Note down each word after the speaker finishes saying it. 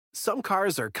Some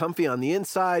cars are comfy on the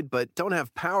inside, but don't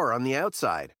have power on the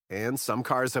outside. And some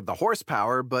cars have the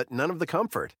horsepower, but none of the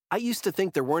comfort. I used to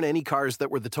think there weren't any cars that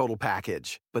were the total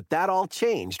package. But that all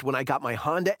changed when I got my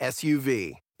Honda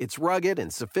SUV. It's rugged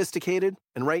and sophisticated,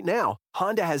 and right now,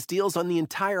 Honda has deals on the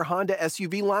entire Honda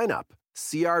SUV lineup.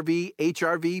 CR-V,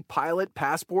 HR-V, Pilot,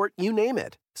 Passport, you name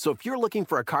it. So if you're looking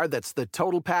for a car that's the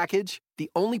total package, the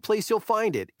only place you'll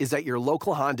find it is at your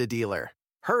local Honda dealer.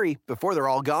 Hurry before they're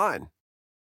all gone.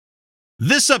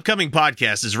 This upcoming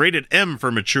podcast is rated M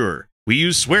for mature. We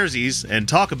use swearsies and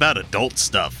talk about adult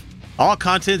stuff. All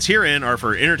contents herein are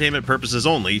for entertainment purposes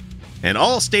only, and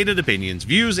all stated opinions,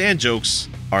 views, and jokes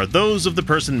are those of the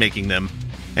person making them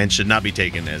and should not be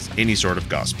taken as any sort of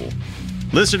gospel.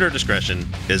 Listener discretion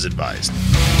is advised.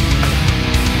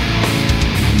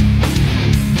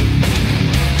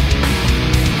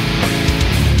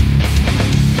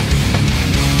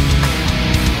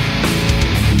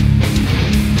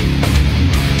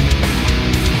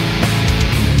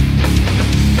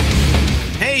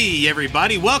 Hey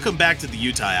everybody, welcome back to the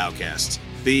Utah Outcast,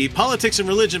 the politics and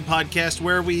religion podcast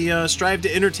where we strive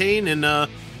to entertain and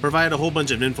provide a whole bunch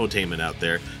of infotainment out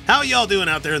there. How y'all doing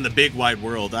out there in the big wide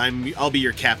world? I'll be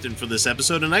your captain for this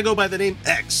episode, and I go by the name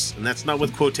X, and that's not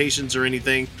with quotations or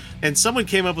anything. And someone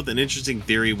came up with an interesting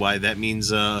theory why that means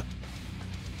that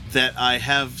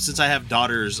since I have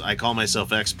daughters, I call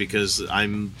myself X because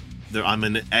I'm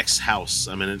an X house.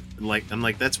 I'm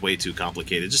like that's way too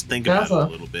complicated. Just think about it a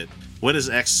little bit. What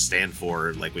does X stand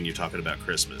for, like, when you're talking about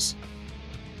Christmas?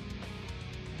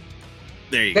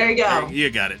 There you go.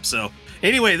 You got it. So,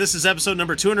 anyway, this is episode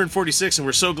number 246, and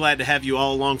we're so glad to have you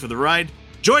all along for the ride.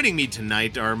 Joining me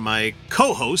tonight are my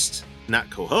co-hosts,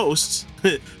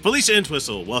 Felicia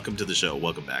Entwistle. Welcome to the show.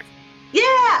 Welcome back.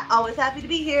 Yeah, always happy to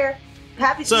be here.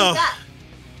 Happy to be back.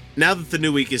 Now that the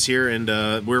new week is here, and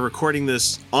we're recording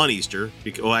this on Easter.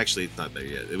 Actually, it's not there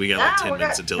yet. We got like 10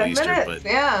 minutes until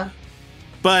Easter.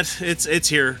 But it's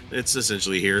here. It's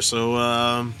essentially here. So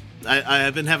I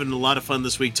have been having a lot of fun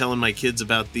this week telling my kids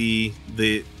about the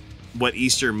what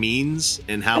Easter means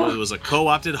and how it was a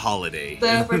co-opted holiday.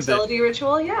 The fertility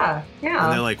ritual, yeah.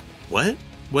 And they're like, what?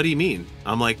 What do you mean?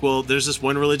 I'm like, well, there's this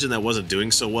one religion that wasn't doing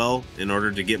so well. In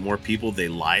order to get more people, they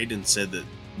lied and said that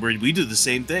we do the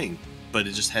same thing, but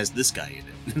it just has this guy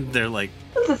in it. They're like...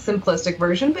 It's a simplistic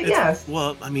version, but yes.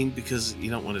 Well, I mean, because you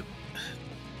don't want to...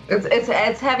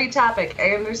 It's heavy topic. I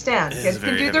understand. Kids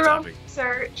can do their own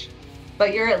research,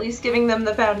 but you're at least giving them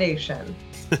the foundation.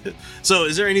 So,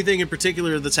 is there anything in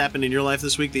particular that's happened in your life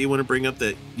this week that you want to bring up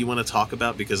that you want to talk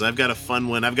about? Because I've got a fun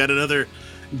one. I've got another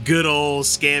good old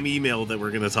scam email that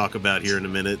we're going to talk about here in a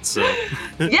minute. So,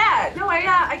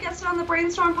 I guessed on the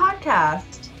Brainstorm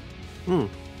podcast.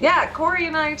 Yeah, Corey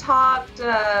and I talked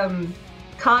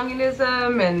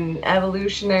communism and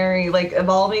evolutionary, like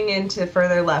evolving into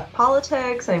further left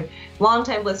politics.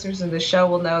 Longtime listeners of the show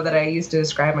will know that I used to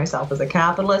describe myself as a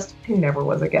capitalist. I never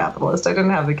was a capitalist. I didn't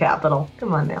have the capital.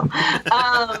 Come on now.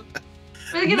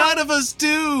 None of us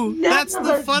do. That's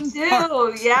the fun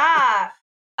part. Yeah.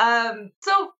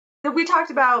 So we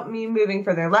talked about me moving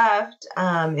further left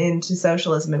into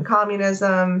socialism and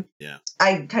communism. Yeah.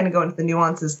 I kind of go into the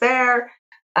nuances there.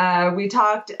 We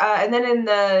talked, and then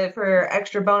for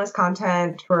extra bonus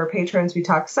content for patrons, we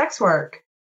talked sex work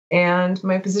and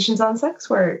my positions on sex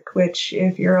work, which,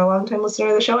 if you're a longtime listener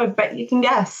of the show, I bet you can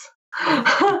guess.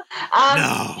 No.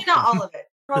 Not all of it.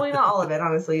 Probably not all of it,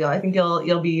 honestly. I think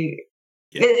you'll be.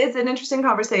 Yeah. It's an interesting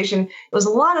conversation. It was a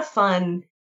lot of fun.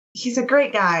 He's a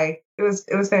great guy. It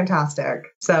was fantastic.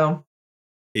 So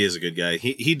he is a good guy.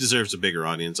 He deserves a bigger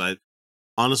audience. I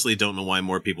honestly don't know why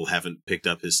more people haven't picked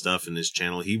up his stuff in his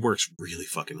channel. He works really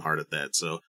fucking hard at that.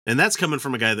 So, and that's coming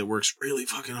from a guy that works really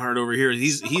fucking hard over here.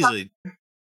 He's it's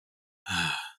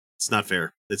not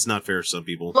fair. It's not fair for some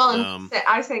people. Well,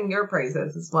 I sang your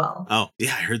praises as well. Oh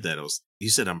yeah, I heard that. You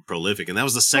said I'm prolific, and that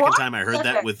was the second time I heard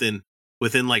that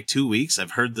within like 2 weeks.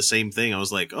 I've heard the same thing. I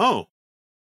was like, oh,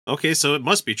 okay, so it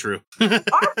must be true. You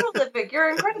are prolific. You're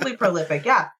incredibly prolific.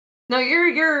 Yeah. No,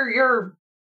 you're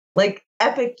like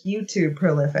epic YouTube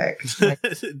prolific.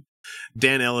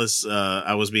 Dan Ellis,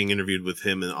 I was being interviewed with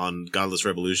him on Godless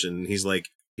Revolution, and he's like,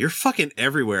 you're fucking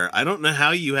everywhere. I don't know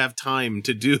how you have time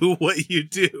to do what you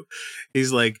do.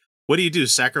 He's like, what do you do?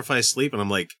 Sacrifice sleep? And I'm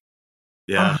like,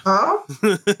 yeah.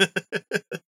 Uh-huh.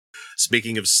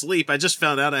 Speaking of sleep, I just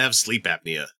found out I have sleep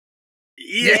apnea.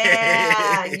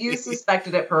 Yeah, you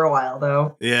suspected it for a while,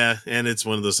 though. Yeah, and it's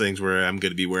one of those things where I'm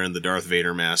going to be wearing the Darth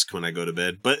Vader mask when I go to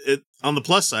bed. But on the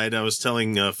plus side, I was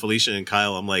telling Felicia and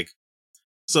Kyle, I'm like,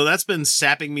 so that's been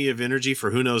sapping me of energy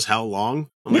for who knows how long.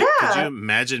 I'm like, could you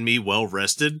imagine me well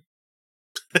rested?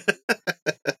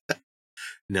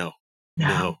 No.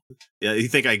 Yeah, you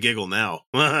think I giggle now.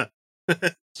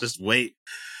 Just wait.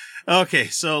 Okay,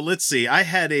 so let's see. I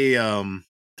had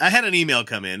an email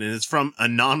come in, and it's from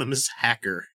Anonymous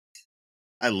Hacker.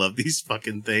 I love these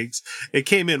fucking things. It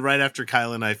came in right after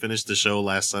Kyle and I finished the show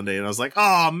last Sunday, and I was like,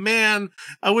 oh man,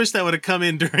 I wish that would have come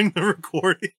in during the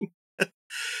recording.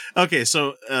 Okay,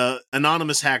 so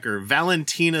Anonymous Hacker,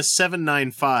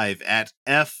 Valentina795 at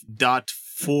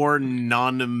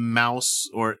f.4nonmouse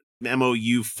or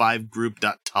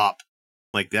MOU5group.top.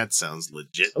 Like, that sounds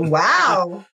legit.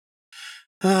 Wow.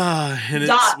 And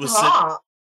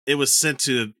it was sent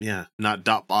to, not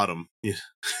dot bottom. Yeah.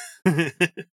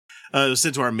 It was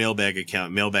sent to our mailbag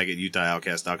account,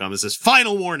 mailbag@utahOutcast.com. It says,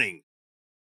 final warning.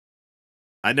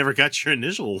 I never got your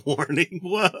initial warning.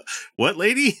 What,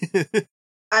 lady?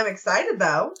 I'm excited,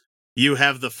 though. You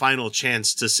have the final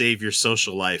chance to save your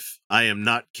social life. I am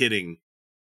not kidding.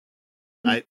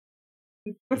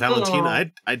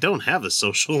 Valentina, I don't have a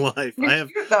social life. You're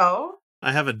cute, though.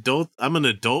 I'm an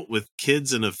adult with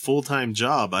kids and a full-time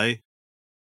job.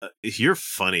 You're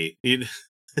funny. I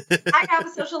have a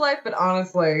social life, but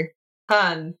honestly,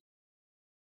 hun,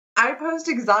 I post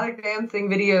exotic dancing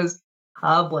videos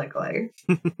publicly.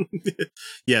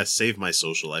 Yeah, save my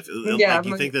social life. Yeah, like,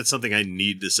 you think that's something I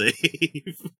need to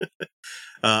save?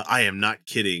 I am not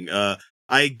kidding.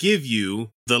 I give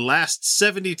you the last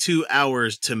 72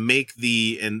 hours to make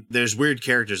and there's weird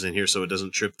characters in here so it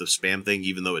doesn't trip the spam thing,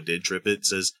 even though it did trip it. It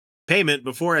says, payment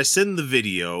before I send the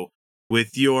video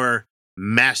with your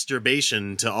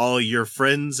masturbation to all your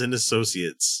friends and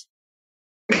associates.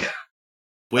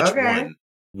 Which one?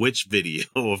 Which video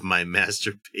of my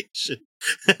masturbation?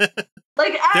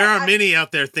 Like, there are many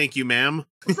out there. Thank you, ma'am.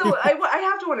 So I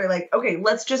have to wonder, like, okay,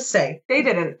 let's just say they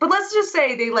didn't, but let's just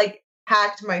say they like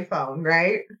hacked my phone,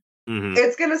 right? Mm-hmm.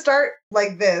 It's gonna start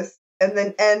like this and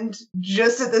then end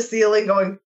just at the ceiling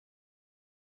going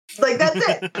like, that's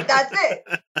it. That's it.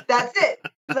 That's it.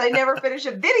 Because I never finish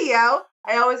a video.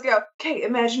 I always go, okay,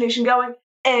 imagination going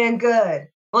and good.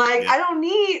 Like, I don't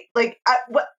need, like,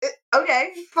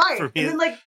 okay, fine. And then,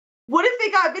 like, what if they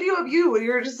got video of you and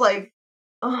you're just like,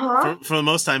 For the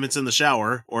most time, it's in the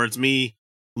shower, or it's me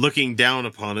looking down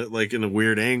upon it, like, in a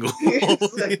weird angle.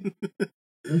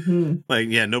 Like,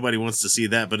 yeah, nobody wants to see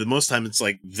that, but most time it's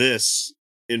like this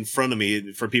in front of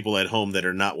me for people at home that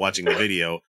are not watching the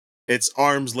video. It's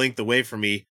arm's length away from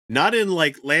me, not in,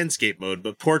 like, landscape mode,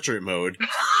 but portrait mode.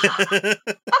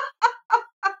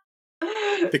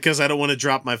 Because I don't want to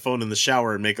drop my phone in the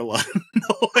shower and make a lot of noise.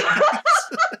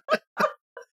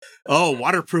 Oh,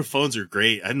 waterproof phones are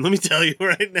great. And let me tell you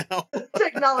right now.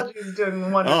 Technology is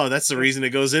doing wonderful. Oh, that's the reason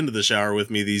it goes into the shower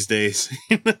with me these days.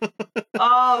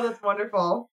 Oh, that's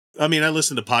wonderful. I mean, I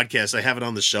listen to podcasts. I have it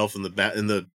on the shelf in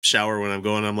the shower when I'm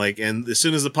going. I'm like, and as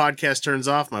soon as the podcast turns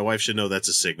off, my wife should know that's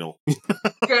a signal.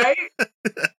 Right?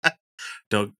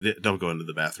 Don't go into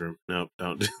the bathroom. No,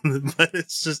 don't. But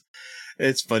it's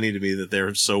funny to me that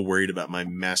they're so worried about my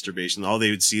masturbation. All they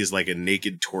would see is like a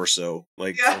naked torso,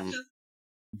 like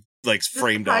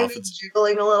framed off. It's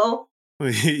jiggling a little.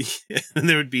 And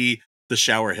there would be the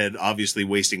shower head, obviously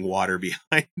wasting water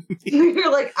behind me.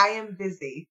 You're like, I am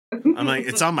busy. I'm like,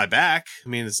 it's on my back. I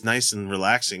mean, it's nice and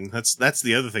relaxing. That's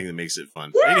the other thing that makes it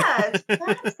fun. Yeah, it's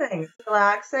relaxing. It's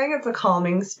relaxing. It's a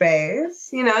calming space.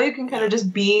 You know, you can kind of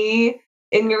just be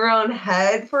in your own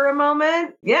head for a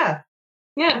moment. Yeah.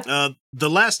 Yeah. The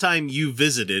last time you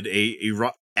visited a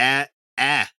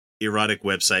erotic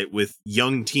website with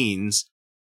young teens,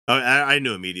 I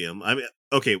knew a medium. I mean,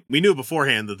 okay, we knew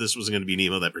beforehand that this wasn't going to be an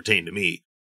email that pertained to me,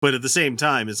 but at the same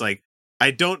time, it's like, I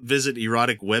don't visit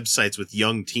erotic websites with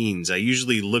young teens. I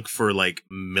usually look for, like,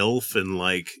 MILF and,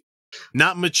 like,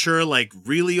 not mature, like,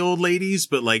 really old ladies,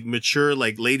 but, like, mature,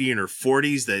 like, lady in her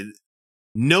 40s that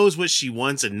knows what she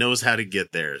wants and knows how to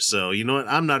get there. So, you know what?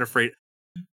 I'm not afraid.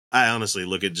 I honestly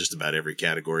look at just about every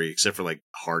category except for, like,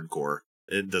 hardcore.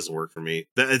 It doesn't work for me.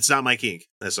 It's not my kink.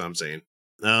 That's what I'm saying.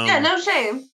 Yeah, no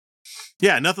shame.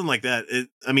 Yeah, nothing like that.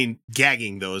 I mean,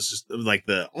 gagging, though, is just like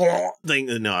the thing.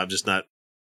 No, I'm just not.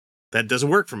 That doesn't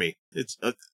work for me. It's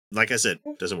like I said,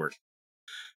 doesn't work.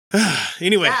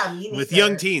 Anyway, with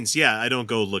young teens, I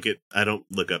don't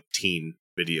look up teen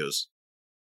videos.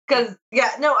 Because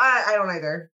I don't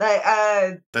either.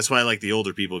 That's why I like the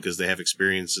older people, because they have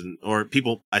experience or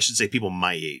people. I should say people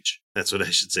my age. That's what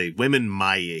I should say. Women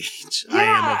my age.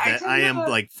 Yeah, I am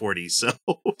like 40, so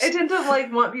I tend to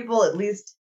like want people at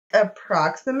least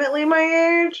approximately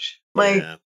my age, like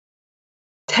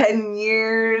 10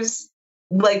 years.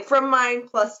 Like from mine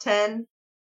plus 10,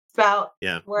 about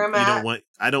where I'm at.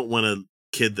 I don't want a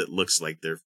kid that looks like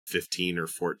they're 15 or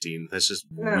 14. That's just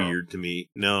weird to me.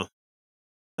 No.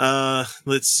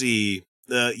 Let's see.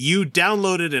 You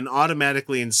downloaded and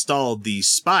automatically installed the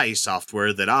spy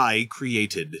software that I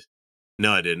created.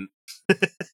 No, I didn't.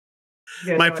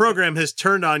 My program has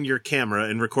turned on your camera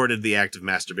and recorded the act of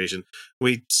masturbation.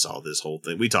 We saw this whole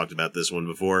thing. We talked about this one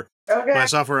before. Okay. My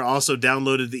software also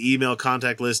downloaded the email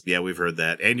contact list. Yeah, we've heard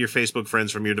that. And your Facebook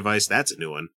friends from your device. That's a new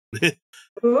one.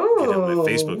 Ooh. Get on my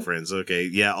Facebook friends. Okay,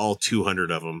 yeah, all 200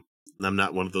 of them. I'm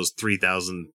not one of those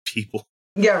 3,000 people.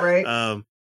 Yeah, right.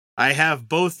 I have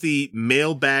both the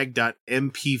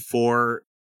mailbag.mp4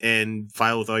 and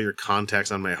file with all your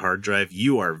contacts on my hard drive.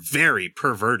 You are very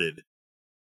perverted.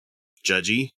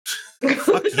 Judgy.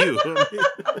 Fuck you.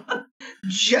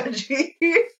 Judgy.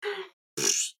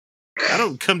 I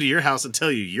don't come to your house and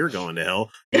tell you you're going to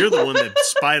hell. You're the one that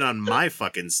spied on my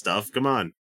fucking stuff. Come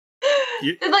on.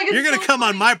 You're going to come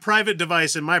on my private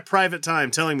device in my private time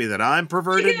telling me that I'm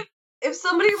perverted? If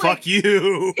somebody fuck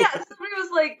you. Yeah, if somebody was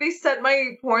like, they sent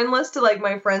my porn list to like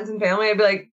my friends and family, I'd be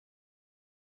like,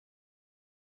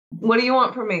 what do you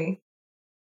want from me?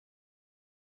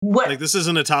 What? Like, this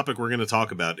isn't a topic we're going to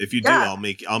talk about. If you do, I'll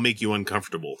make you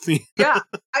uncomfortable. Yeah,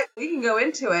 we can go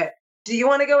into it. Do you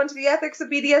want to go into the ethics of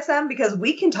BDSM? Because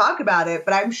we can talk about it,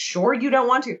 but I'm sure you don't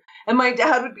want to. And my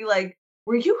dad would be like,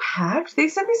 were you hacked? They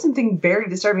sent me something very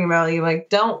disturbing about you. Like,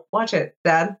 don't watch it,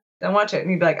 Dad. Don't watch it. And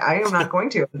he'd be like, I am not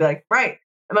going to. I'd be like, right.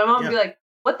 And my mom would be like,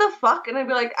 what the fuck? And I'd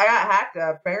be like, I got hacked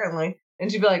apparently.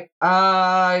 And she'd be like,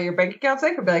 your bank account's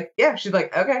safe? I'd be like, yeah. She'd be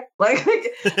like, okay. Like and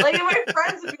my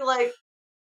friends would be like,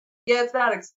 yeah, it's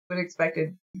not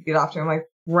expected to get off to. I'm like,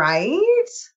 right?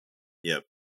 Yep.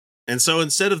 And so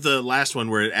instead of the last one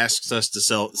where it asks us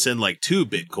to send like 2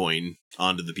 Bitcoin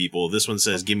onto the people, this one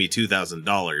says, give me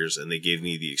 $2,000. And they gave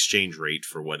me the exchange rate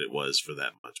for what it was for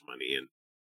that much money. And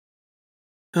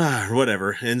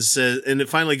whatever. And it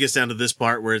finally gets down to this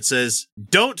part where it says,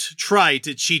 don't try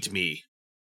to cheat me.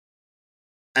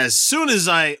 As soon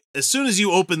as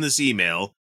you open this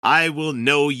email, I will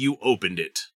know you opened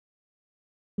it.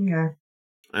 Yeah.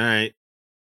 All right.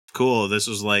 Cool. This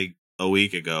was like a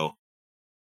week ago.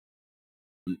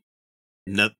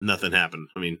 Nothing happened.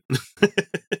 I mean,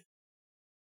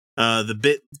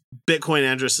 the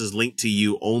Bitcoin address is linked to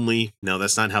you only. No,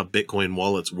 that's not how Bitcoin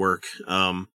wallets work.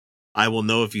 I will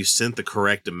know if you sent the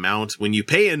correct amount. When you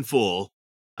pay in full,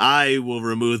 I will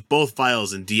remove both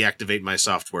files and deactivate my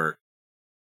software.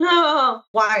 Oh,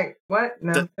 why? What?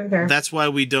 No. Okay. That's why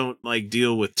we don't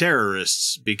deal with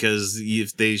terrorists, because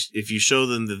if you show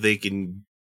them that they can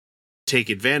take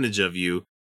advantage of you,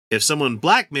 if someone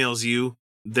blackmails you,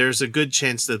 there's a good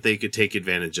chance that they could take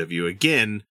advantage of you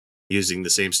again using the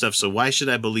same stuff. So why should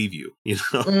I believe you? You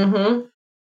know?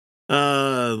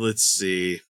 Mm-hmm. Let's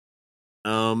see.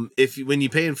 When you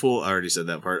pay in full, I already said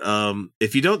that part.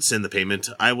 If you don't send the payment,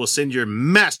 I will send your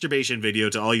masturbation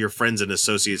video to all your friends and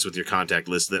associates with your contact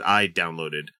list that I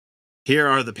downloaded. Here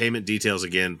are the payment details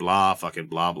again. Blah, fucking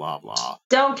blah, blah, blah.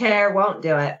 Don't care. Won't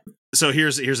do it. So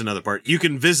here's another part. You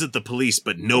can visit the police,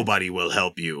 but nobody will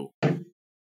help you.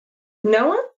 No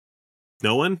one?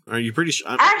 No one? Are you pretty sure?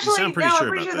 Actually, I'm pretty no, sure I'm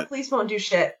pretty about sure that. the police won't do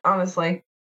shit, honestly.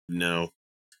 No.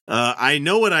 I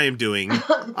know what I am doing.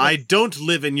 I don't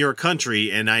live in your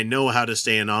country, and I know how to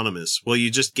stay anonymous. Well,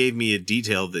 you just gave me a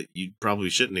detail that you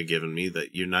probably shouldn't have given me,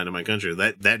 that you're not in my country.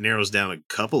 That narrows down a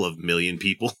couple of million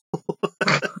people.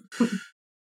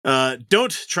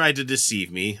 Don't try to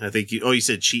deceive me. I think you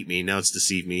said cheat me. Now it's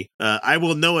deceive me. I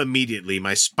will know immediately.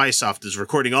 My SpySoft is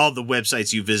recording all the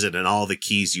websites you visit and all the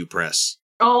keys you press.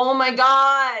 Oh my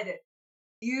god.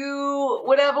 You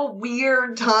would have a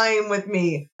weird time with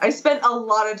me. I spent a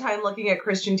lot of time looking at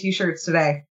Christian t-shirts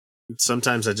today.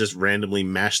 Sometimes I just randomly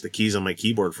mash the keys on my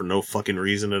keyboard for no fucking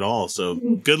reason at all. So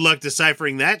good luck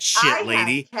deciphering that shit,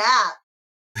 lady.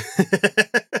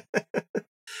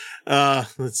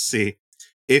 Let's see.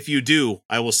 If you do,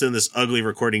 I will send this ugly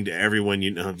recording to everyone you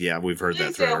know. Yeah, we've heard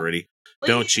that thread already.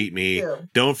 Don't cheat me.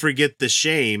 Don't forget the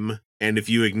shame. And if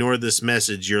you ignore this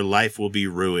message, your life will be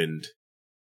ruined.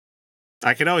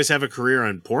 I could always have a career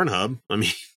on Pornhub. I mean,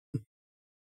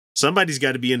 somebody's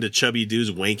got to be into chubby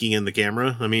dudes wanking in the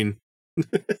camera. I mean,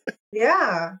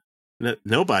 yeah.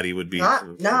 Nobody would be.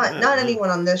 Not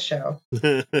anyone on this show.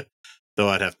 Though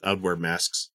I'd wear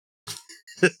masks.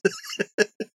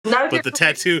 But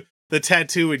the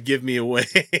tattoo would give me away.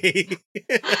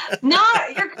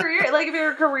 Not your career. Like if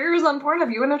your career was on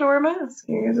Pornhub, you wouldn't have to wear a mask.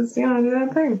 You could just do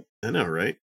that thing. I know,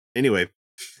 right? Anyway,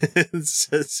 it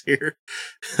says here.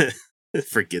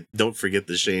 Don't forget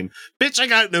the shame. Bitch, I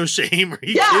got no shame. Are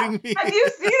you kidding me? Have you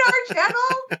seen our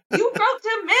channel? You wrote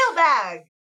to mailbag.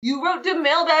 You wrote to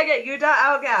mailbag at Utah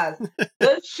Outcast.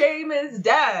 The shame is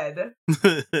dead.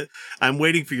 I'm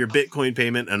waiting for your Bitcoin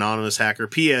payment, anonymous hacker.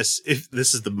 P.S. If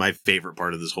this is my favorite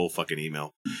part of this whole fucking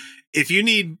email. If you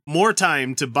need more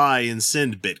time to buy and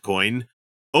send Bitcoin,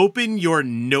 open your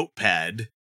notepad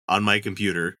on my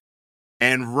computer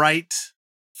and write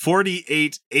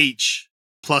 48H++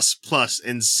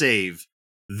 and save.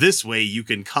 This way you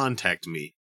can contact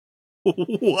me.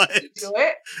 What? Did you do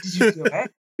it? Did you do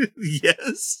it?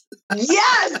 Yes.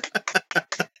 Yes!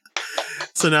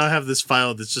 So now I have this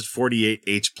file that's just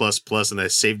 48H++, and I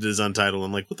saved it as untitled.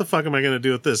 I'm like, what the fuck am I going to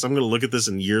do with this? I'm going to look at this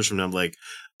in years from now. I'm like,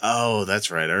 oh, that's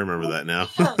right. I remember that now.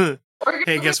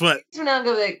 Hey, guess what? Now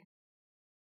go like,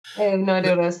 I have no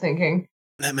idea what I was thinking.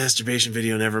 That masturbation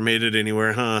video never made it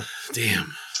anywhere, huh?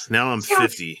 Damn. Now I'm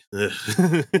 50.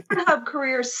 Pornhub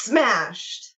career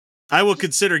smashed. I will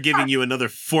consider giving you another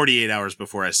 48 hours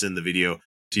before I send the video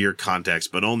to your contacts,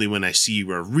 but only when I see you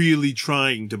are really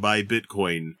trying to buy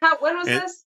Bitcoin. When was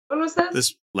this? When was this?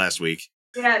 This last week.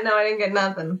 Yeah, no, I didn't get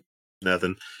nothing.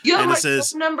 Nothing. You have and my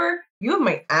phone number. You have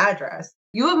my address.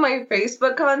 You have my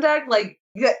Facebook contact. Like,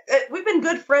 we've been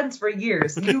good friends for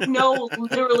years. You know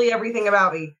literally everything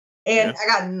about me, and I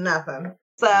got nothing.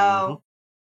 So,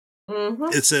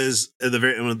 It says at the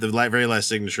very last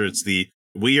signature, it's the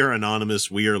 "We are anonymous.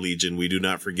 We are Legion. We do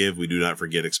not forgive. We do not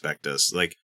forget. Expect us."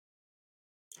 Like,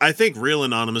 I think real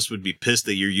anonymous would be pissed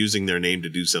that you're using their name to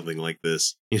do something like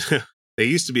this. You know, they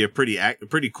used to be a pretty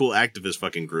cool activist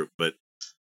fucking group, but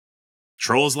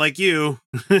trolls like you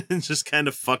just kind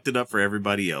of fucked it up for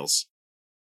everybody else.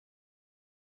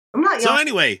 I'm not. So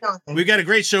anyway, we've got a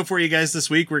great show for you guys this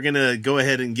week. We're gonna go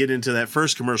ahead and get into that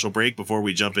first commercial break before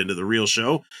we jump into the real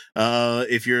show.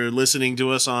 If you're listening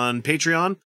to us on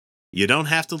Patreon, you don't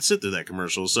have to sit through that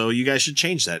commercial, so you guys should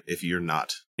change that if you're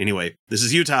not. Anyway, this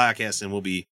is Utah Outcast, and we'll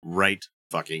be right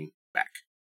fucking back.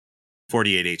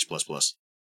 48H++.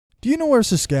 Do you know where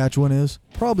Saskatchewan is?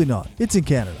 Probably not. It's in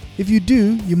Canada. If you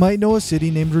do, you might know a city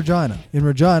named Regina. In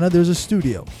Regina, there's a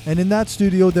studio. And in that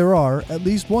studio, there are, at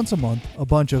least once a month, a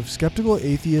bunch of skeptical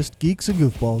atheist geeks and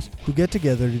goofballs who get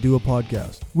together to do a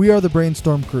podcast. We are the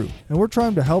Brainstorm Crew, and we're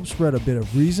trying to help spread a bit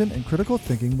of reason and critical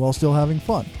thinking while still having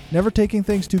fun. Never taking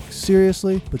things too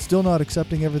seriously, but still not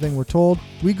accepting everything we're told,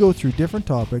 we go through different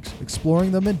topics,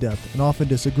 exploring them in depth and often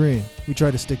disagreeing. We try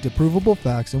to stick to provable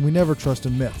facts, and we never trust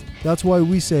in myth. That's why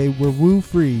we say we're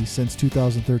woo-free since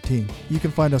 2013. You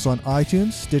can find us on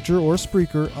iTunes, Stitcher, or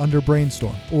Spreaker under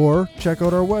Brainstorm, or check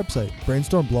out our website,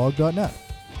 brainstormblog.net.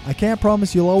 I can't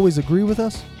promise you'll always agree with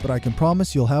us, but I can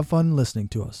promise you'll have fun listening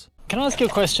to us. Can I ask you a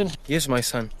question? Yes, my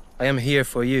son. I am here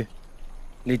for you.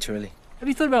 Literally. Have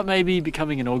you thought about maybe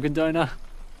becoming an organ donor?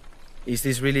 Is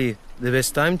this really the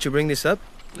best time to bring this up?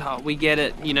 Oh, we get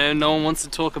it. You know, no one wants to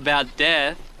talk about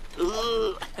death.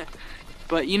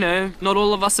 But, you know, not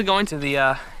all of us are going to the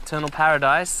eternal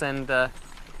paradise, and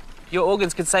your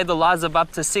organs could save the lives of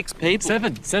up to 6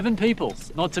 people. Seven people.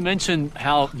 Not to mention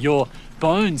how your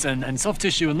bones and soft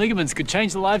tissue and ligaments could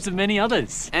change the lives of many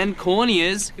others. And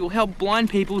corneas, you'll help blind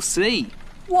people see.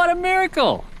 What a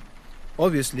miracle!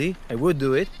 Obviously, I would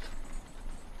do it.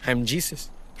 I'm Jesus.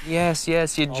 Yes, you're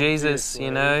Jesus,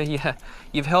 you know. Yeah,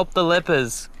 you've helped the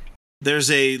lepers.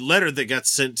 There's a letter that got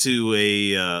sent to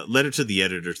letter to the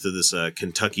editor to this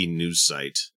Kentucky news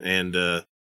site, and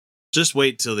just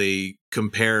wait till they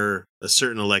compare a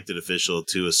certain elected official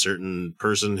to a certain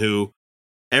person who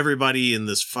everybody in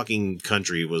this fucking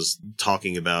country was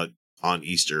talking about on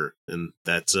Easter, and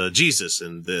that's Jesus.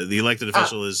 And the elected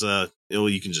official is well,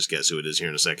 you can just guess who it is here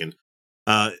in a second.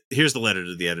 Here's the letter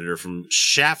to the editor from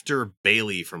Shafter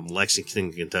Bailey from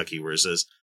Lexington, Kentucky, where it says,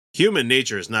 "Human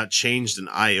nature has not changed an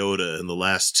iota in the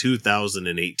last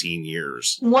 2018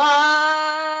 years. What?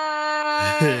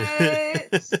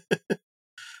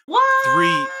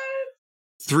 What?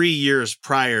 3 years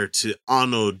prior to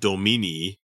Anno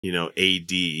Domini, you know,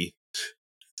 AD.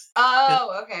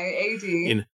 Oh, okay,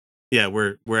 AD. Yeah,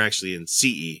 we're actually in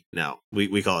CE now.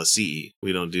 We call it CE.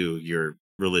 We don't do your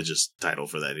religious title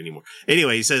for that anymore.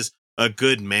 Anyway, he says, a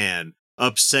good man,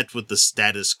 upset with the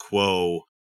status quo.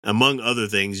 Among other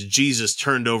things, Jesus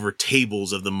turned over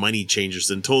tables of the money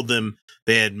changers and told them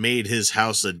they had made his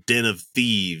house a den of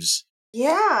thieves."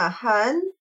 Yeah, hun.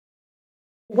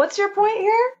 What's your point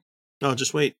here? Oh,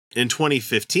 just wait. In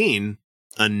 2015,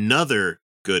 another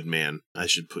good man,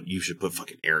 you should put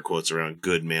fucking air quotes around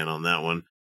good man on that one,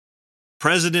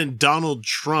 President Donald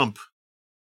Trump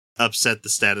upset the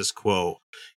status quo.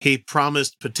 He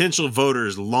promised potential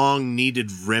voters long-needed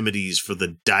remedies for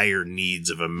the dire needs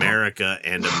of America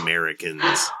and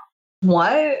Americans.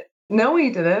 What? No, he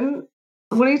didn't.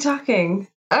 What are you talking?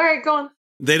 All right, go on.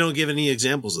 They don't give any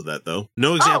examples of that, though.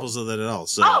 No examples of that at all.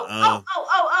 So,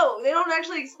 They don't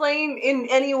actually explain in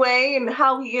any way and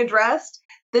how he addressed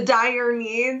the dire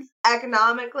needs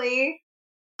economically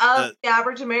of the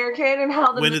average American and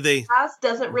how the middle class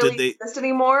doesn't really exist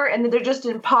anymore and that they're just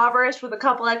impoverished with a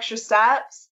couple extra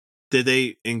steps. Did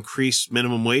they increase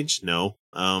minimum wage? No.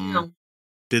 No.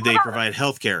 Did they provide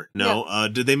health care? No. Yeah.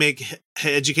 Did they make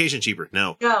education cheaper?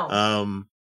 No. No.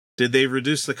 Did they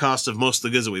reduce the cost of most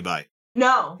of the goods that we buy?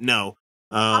 No. No.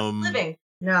 Living?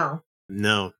 No.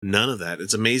 No, none of that.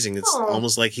 It's amazing. It's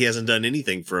almost like he hasn't done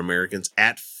anything for Americans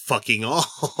at fucking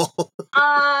all.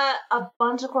 A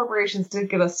bunch of corporations did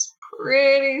get a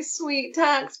pretty sweet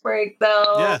tax break,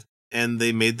 though. Yeah, and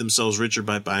they made themselves richer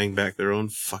by buying back their own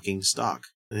fucking stock.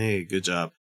 Hey, good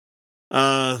job.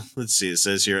 Let's see. It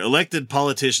says here, elected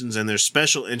politicians and their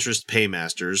special interest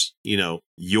paymasters. You know,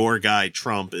 your guy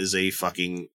Trump is a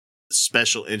fucking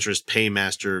special interest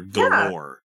paymaster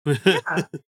galore. Yeah.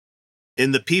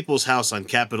 In the People's House on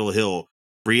Capitol Hill,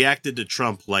 reacted to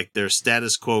Trump like their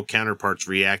status quo counterparts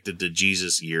reacted to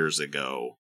Jesus years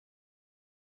ago.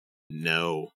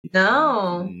 No.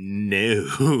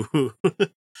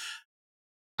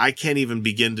 I can't even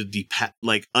begin to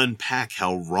unpack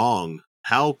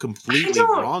how completely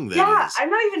wrong that is. Yeah, I'm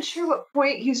not even sure what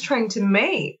point he's trying to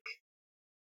make.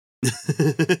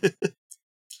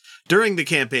 During the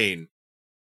campaign,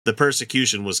 the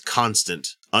persecution was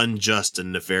constant, unjust,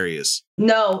 and nefarious.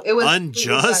 No, it was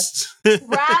unjust. Grab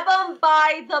him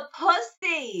by the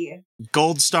pussy.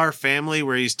 Gold Star Family,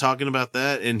 where he's talking about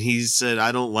that, and he said,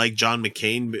 "I don't like John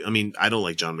McCain." I mean, I don't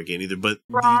like John McCain either, but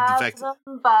the fact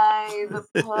him by the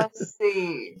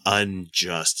pussy.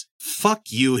 Unjust.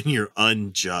 Fuck you and your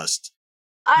unjust.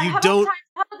 How about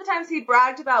the times he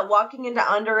bragged about walking into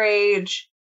underage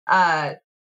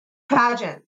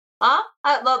pageants? Huh?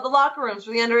 The locker rooms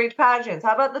for the underage pageants.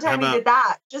 How about the time he did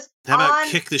that? How about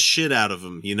kick the shit out of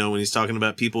him, when he's talking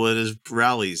about people at his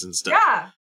rallies and stuff? Yeah.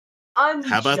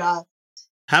 Unjust.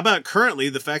 How about currently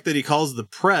the fact that he calls the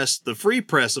press, the free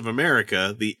press of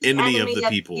America, the enemy of the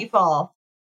people?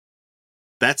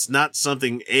 That's not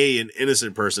something A, an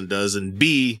innocent person does, and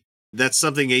B, that's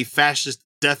something a fascist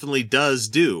definitely does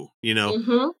do,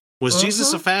 Mm-hmm. Was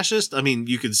Jesus a fascist? I mean,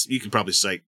 you could probably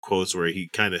cite quotes where he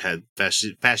kind of had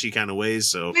fashy kind of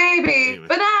ways, so maybe. Anyway.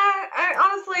 But I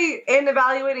honestly, in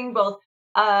evaluating both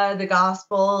the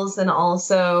Gospels and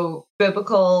also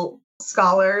biblical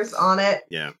scholars on it,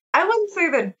 yeah, I wouldn't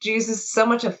say that Jesus is so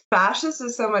much a fascist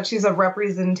as so much he's a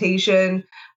representation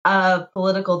of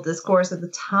political discourse at the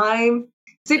time.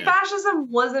 See,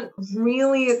 fascism wasn't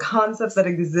really a concept that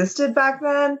existed back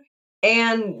then.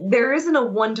 And there isn't a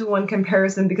one-to-one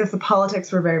comparison because the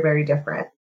politics were very, very different.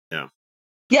 Yeah.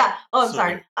 Yeah. Oh,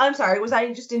 I'm sorry. Was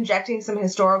I just injecting some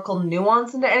historical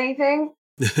nuance into anything?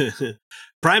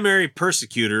 Primary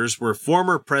persecutors were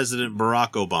former President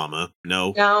Barack Obama.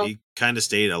 No. He kind of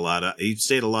stayed a lot out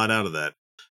of that.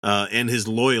 And his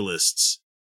loyalists,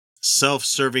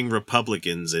 self-serving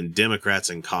Republicans and Democrats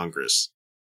in Congress.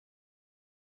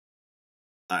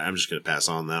 I'm just going to pass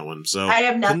on that one. So I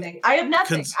have nothing. I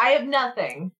have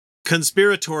nothing.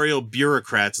 Conspiratorial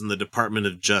bureaucrats in the Department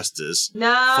of Justice.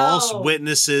 No. False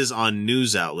witnesses on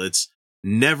news outlets.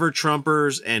 Never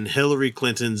Trumpers and Hillary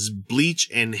Clinton's bleach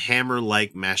and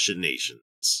hammer-like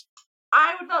machinations.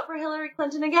 I would vote for Hillary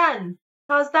Clinton again.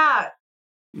 How's that?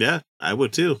 Yeah, I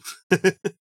would too.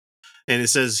 And it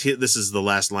says, this is the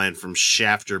last line from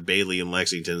Shafter Bailey in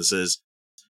Lexington. It says,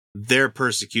 their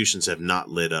persecutions have not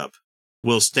lit up.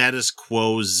 Will status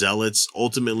quo zealots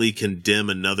ultimately condemn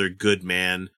another good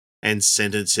man and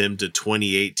sentence him to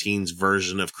 2018's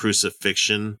version of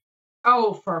crucifixion?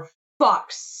 Oh, for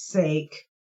fuck's sake.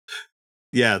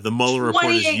 Yeah, the Mueller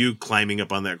report is you climbing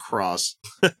up on that cross.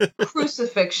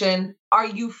 Crucifixion? Are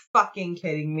you fucking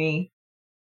kidding me?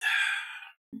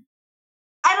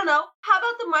 I don't know. How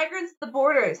about the migrants at the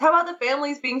borders? How about the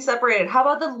families being separated? How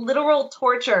about the literal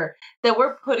torture that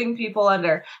we're putting people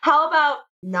under? How about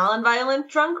nonviolent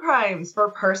drug crimes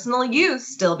for personal use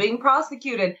still being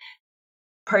prosecuted,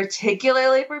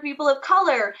 particularly for people of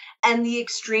color, and the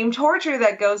extreme torture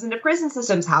that goes into prison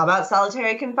systems? How about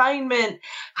solitary confinement?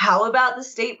 How about the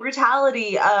state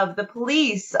brutality of the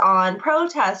police on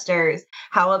protesters?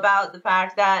 How about the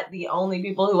fact that the only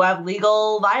people who have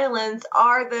legal violence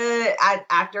are the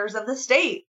actors of the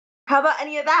state? How about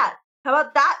any of that? How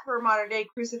about that for modern day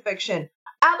crucifixion?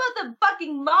 How about the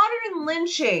fucking modern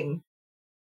lynching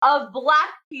of black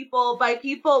people by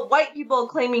white people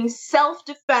claiming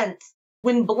self-defense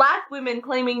when black women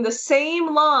claiming the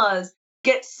same laws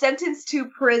get sentenced to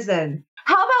prison?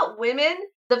 How about women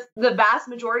the vast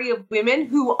majority of women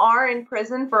who are in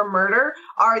prison for murder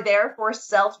are there for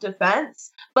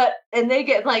self-defense, and they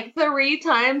get like 3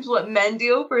 times what men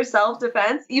do for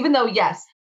self-defense, even though, yes,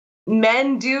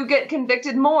 men do get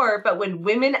convicted more, but when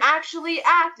women actually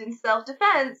act in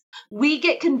self-defense, we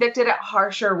get convicted at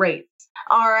harsher rates.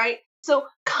 All right? So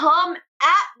come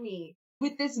at me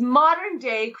with this modern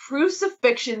day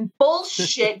crucifixion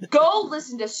bullshit. Go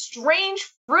listen to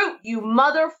Strange Fruit, you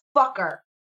motherfucker.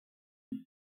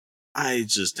 I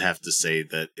just have to say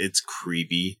that it's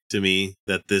creepy to me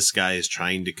that this guy is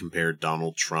trying to compare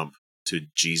Donald Trump to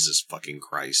Jesus fucking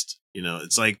Christ. You know,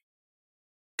 it's like,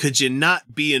 could you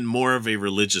not be in more of a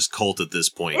religious cult at this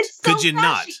point? It's so could you fashy.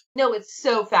 not? No, it's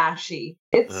so fashy.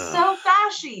 It's so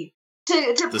fashy. To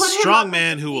the put strong him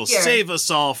man who will save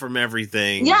us all from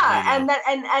everything. Yeah, you know.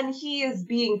 and he is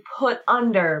being put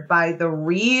under by the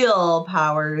real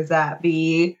powers that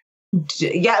be.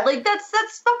 Yeah, like that's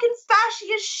fucking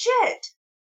fashy as shit.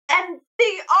 And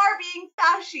they are being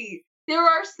fashy. There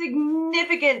are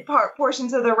significant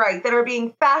portions of the right that are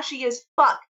being fashy as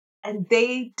fuck, and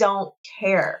they don't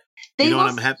care. They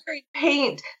will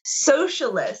paint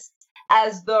socialists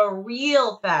as the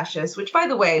real fascists, which, by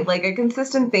the way, like a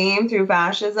consistent theme through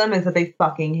fascism is that they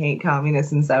fucking hate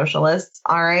communists and socialists.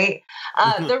 All right.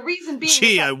 The reason being,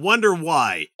 Gee, I wonder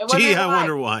why. I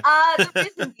wonder why. The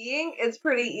reason being, it's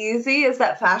pretty easy, is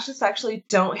that fascists actually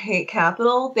don't hate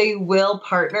capital. They will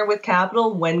partner with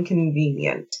capital when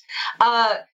convenient.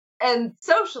 And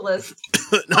socialists,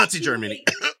 Nazi Germany,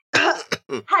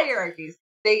 hierarchies.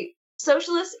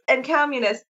 Socialists and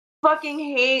communists fucking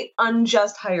hate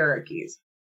unjust hierarchies.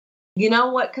 You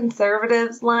know what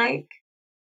conservatives like?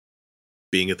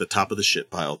 Being at the top of the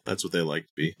shit pile. That's what they like to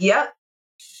be. Yep.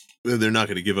 They're not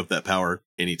going to give up that power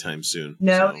anytime soon.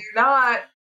 No, they're not.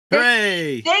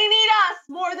 Hooray! They need us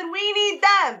more than we need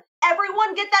them.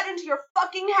 Everyone get that into your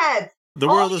fucking heads. The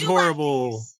world is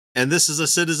horrible. And this is a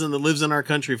citizen that lives in our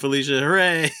country, Felicia.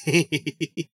 Hooray!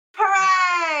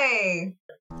 Hooray!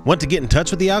 Want to get in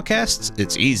touch with the Outcasts?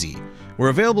 It's easy. We're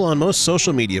available on most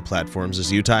social media platforms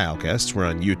as Utah Outcasts. We're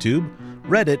on YouTube,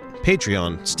 Reddit,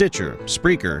 Patreon, Stitcher,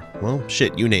 Spreaker, well,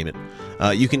 shit, you name it.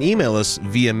 You can email us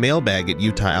via mailbag at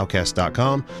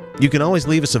utahoutcast.com. You can always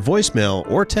leave us a voicemail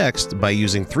or text by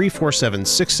using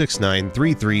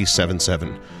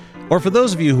 347-669-3377. Or for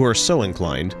those of you who are so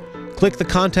inclined, click the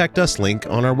Contact Us link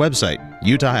on our website,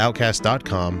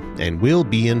 utahoutcast.com, and we'll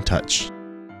be in touch.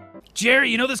 Jerry,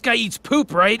 you know this guy eats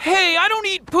poop, right? Hey, I don't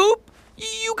eat poop!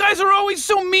 You guys are always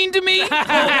so mean to me!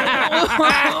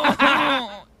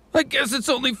 I guess it's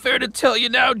only fair to tell you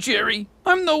now, Jerry.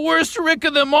 I'm the worst Rick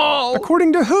of them all!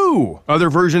 According to who? Other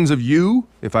versions of you?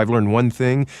 If I've learned one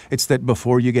thing, it's that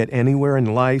before you get anywhere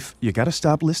in life, you gotta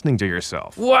stop listening to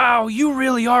yourself. Wow, you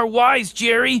really are wise,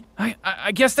 Jerry.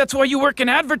 I guess that's why you work in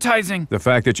advertising. The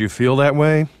fact that you feel that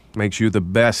way makes you the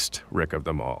best Rick of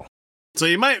them all. So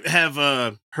you might have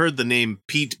heard the name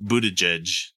Pete Buttigieg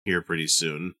here pretty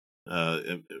soon.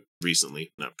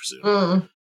 Recently, not presumed.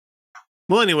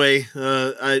 Well, anyway,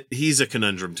 he's a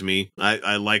conundrum to me.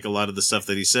 I like a lot of the stuff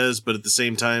that he says, but at the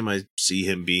same time, I see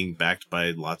him being backed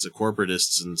by lots of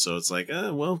corporatists, and so it's like,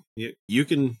 well, you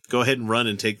can go ahead and run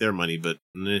and take their money, but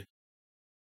you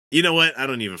know what? I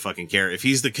don't even fucking care if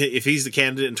he's the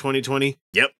candidate in 2020.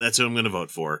 Yep, that's who I'm going to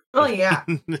vote for. Oh yeah.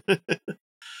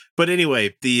 But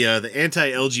anyway, the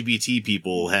anti-LGBT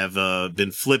people have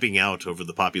been flipping out over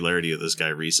the popularity of this guy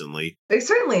recently. They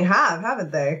certainly have,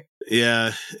 haven't they?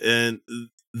 Yeah, and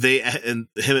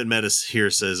Hemant Metis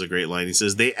here says a great line. He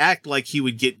says, they act like he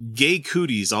would get gay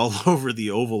cooties all over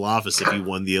the Oval Office if he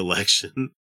won the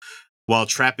election, while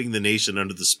trapping the nation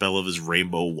under the spell of his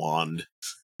rainbow wand.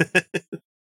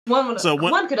 One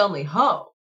could only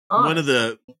hope.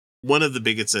 Honestly. One of the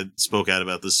bigots that spoke out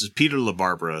about this is Peter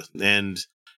LaBarbera, and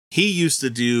he used to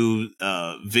do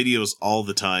videos all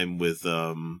the time with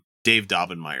Dave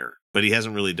Daubenmire, but he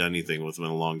hasn't really done anything with him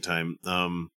in a long time.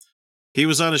 He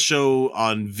was on a show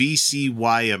on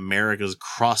VCY America's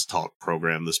Crosstalk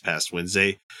program this past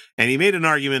Wednesday, and he made an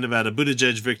argument about a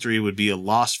Buttigieg victory would be a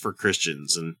loss for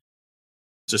Christians, and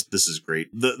just, this is great.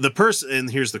 The person, and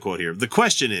here's the quote here. The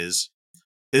question is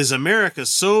America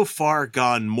so far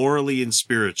gone morally and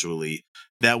spiritually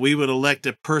that we would elect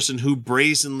a person who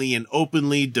brazenly and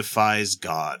openly defies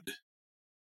God?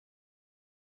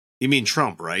 You mean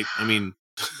Trump, right? I mean...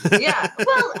 Yeah,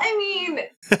 well, I mean,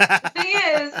 the thing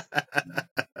is,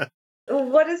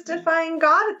 what is defying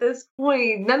God at this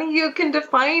point? None of you can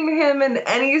define him in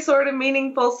any sort of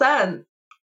meaningful sense.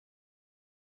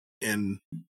 And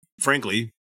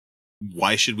frankly,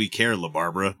 why should we care,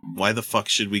 LaBarbera? Why the fuck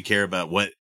should we care about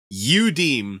what you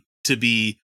deem to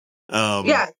be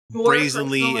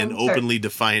brazenly and openly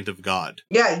defiant of God.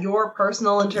 Yeah, your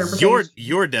personal interpretation.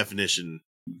 Your definition,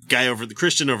 the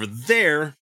Christian over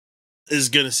there, is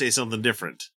going to say something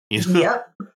different. You know?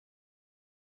 Yep.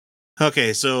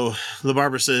 Okay, so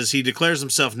LaBarbera says he declares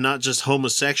himself not just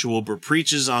homosexual, but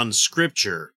preaches on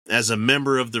scripture as a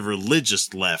member of the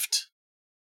religious left.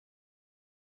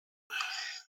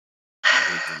 I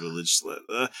hate the religious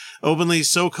left. Openly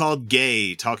so-called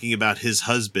gay, talking about his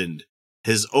husband.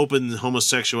 His open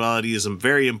homosexuality is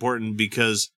very important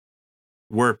because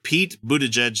were Pete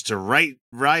Buttigieg to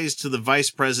rise to the vice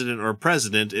president or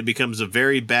president, it becomes a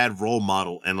very bad role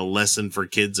model and a lesson for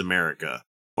kids America.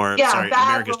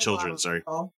 America's children, sorry.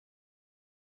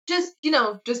 Just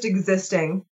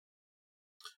existing.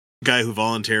 Guy who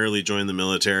voluntarily joined the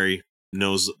military,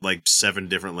 knows like 7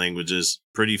 different languages,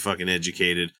 pretty fucking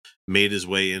educated, made his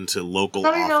way into local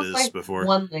office before.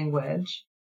 One language.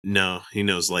 No, he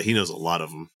knows a lot of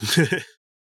them.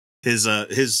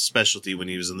 His specialty when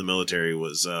he was in the military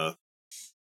was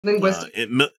linguistic,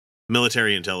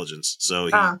 military intelligence. So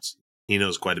he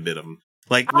knows quite a bit of them.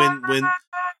 Like when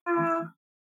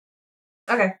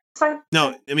okay, fine.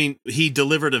 No, I mean he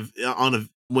delivered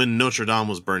when Notre Dame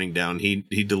was burning down.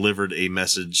 He delivered a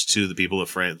message to the people of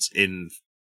France in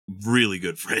really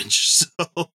good French.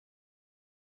 So,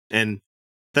 and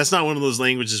that's not one of those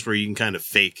languages where you can kind of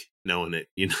fake knowing it,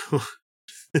 you know.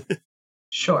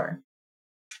 Sure.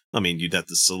 I mean, you'd have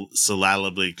to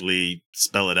syllabically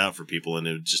spell it out for people, and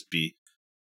it would just be.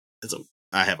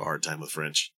 I have a hard time with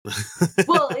French.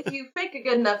 Well, if you fake a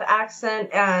good enough accent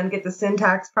and get the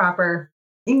syntax proper,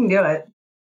 you can do it.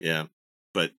 Yeah,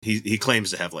 but he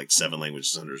claims to have like 7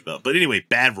 languages under his belt. But anyway,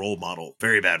 bad role model,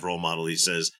 very bad role model. He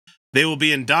says they will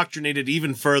be indoctrinated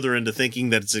even further into thinking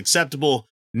that it's acceptable,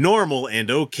 normal,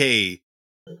 and okay.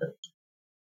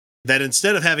 That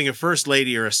instead of having a first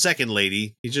lady or a second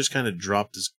lady, he just kind of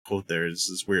dropped his quote there.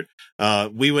 It's weird.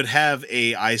 We would have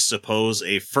I suppose,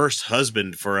 a first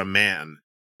husband for a man.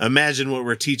 Imagine what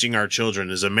we're teaching our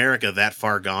children. Is America that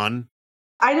far gone?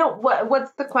 I don't.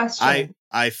 What's the question?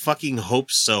 I fucking hope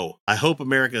so. I hope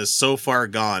America is so far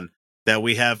gone that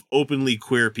we have openly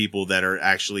queer people that are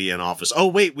actually in office. Oh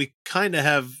wait, we kind of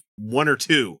have 1 or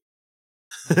 2.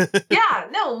 Yeah,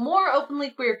 no, more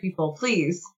openly queer people,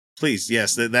 please. Please,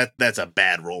 yes, that's a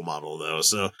bad role model, though.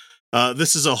 So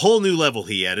this is a whole new level,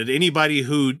 he added. Anybody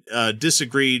who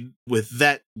disagreed with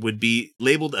that would be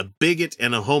labeled a bigot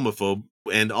and a homophobe,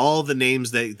 and all the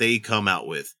names that they come out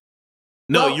with.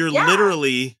 No, you're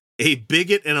literally a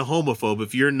bigot and a homophobe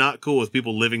if you're not cool with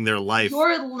people living their life.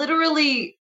 You're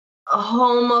literally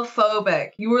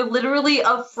homophobic. You were literally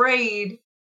afraid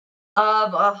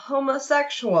of a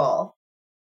homosexual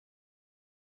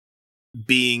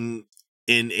being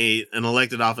in an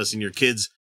elected office, and your kids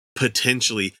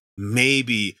potentially,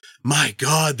 maybe, my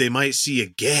God, they might see a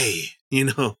gay, you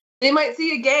know. They might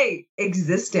see a gay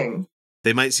existing.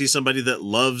 They might see somebody that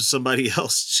loves somebody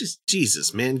else. Just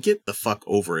Jesus, man, get the fuck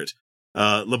over it.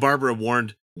 LaBarbera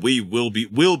warned, we will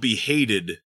be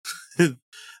hated.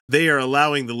 They are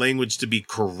allowing the language to be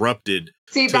corrupted.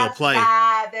 See, that's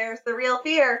bad. There's the real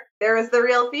fear. There is the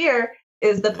real fear.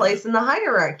 Is the place in the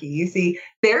hierarchy. You see,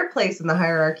 their place in the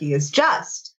hierarchy is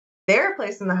just. Their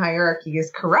place in the hierarchy is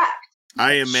correct.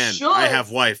 I am man. I have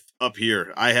wife up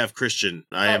here. I have Christian.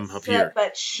 I am up here.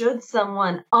 But should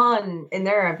someone, in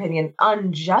their opinion,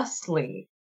 unjustly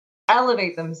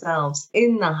elevate themselves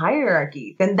in the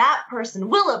hierarchy, then that person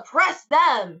will oppress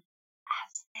them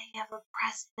as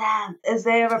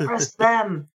they have oppressed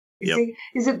them. You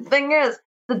see, the thing is,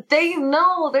 that they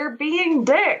know they're being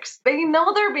dicks. They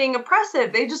know they're being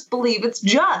oppressive. They just believe it's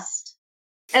just.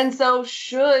 And so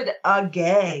should a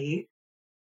gay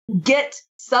get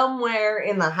somewhere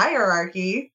in the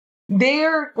hierarchy,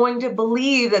 they're going to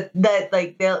believe that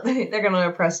like they're going to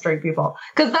oppress straight people.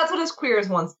 Because that's what us queers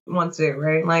wants to do,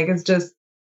 right? Like, it's just...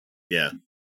 Yeah.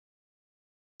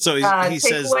 So he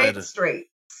says away that... the straights.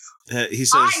 He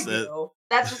says that...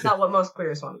 That's just not what most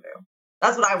queers want to do.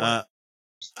 That's what I want.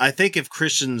 I think if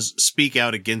Christians speak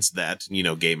out against that,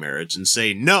 gay marriage, and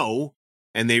say no,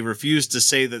 and they refuse to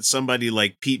say that somebody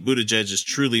like Pete Buttigieg is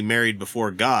truly married before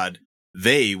God,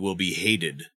 they will be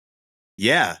hated.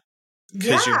 Yeah.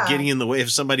 Because you're getting in the way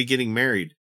of somebody getting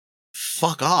married.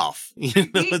 Fuck off. Yeah,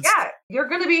 you're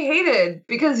going to be hated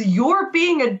because you're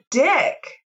being a dick.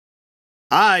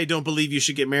 I don't believe you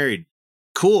should get married.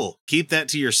 Cool. Keep that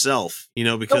to yourself,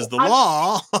 because the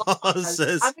law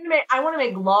says... I want to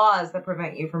make laws that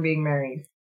prevent you from being married.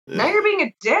 Now you're being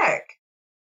a dick.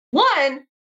 One,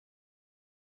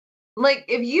 like,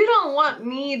 if you don't want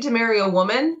me to marry a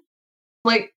woman,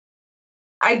 like,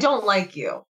 I don't like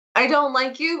you. I don't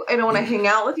like you. I don't want to hang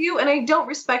out with you. And I don't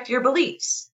respect your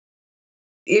beliefs.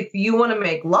 If you want to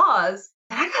make laws,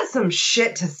 I got some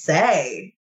shit to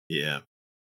say. Yeah.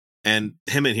 And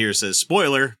Hemant here says,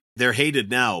 spoiler, they're hated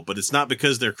now, but it's not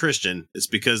because they're Christian. It's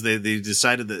because they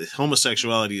decided that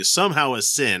homosexuality is somehow a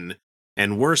sin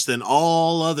and worse than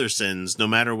all other sins, no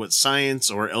matter what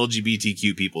science or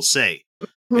LGBTQ people say.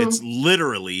 It's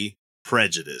literally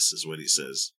prejudice, is what he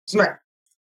says. So, right.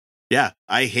 Yeah,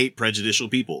 I hate prejudicial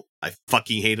people. I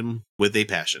fucking hate them with a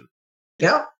passion.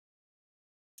 Yep.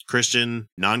 Christian,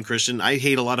 non-Christian. I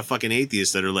hate a lot of fucking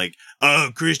atheists that are like,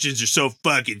 oh, Christians are so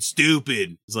fucking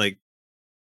stupid. It's like,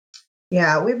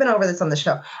 yeah, we've been over this on the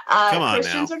show. Come on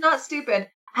Christians now. are not stupid.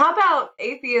 How about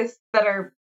atheists that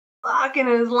are fucking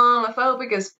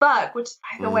Islamophobic as fuck, which is,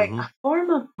 by the way, a form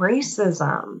of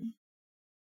racism.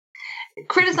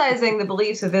 Criticizing the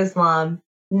beliefs of Islam,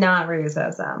 not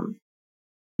racism.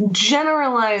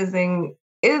 Generalizing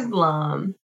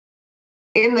Islam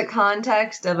in the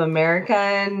context of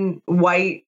American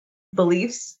white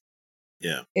beliefs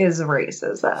is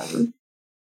racism.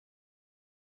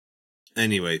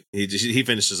 Anyway, he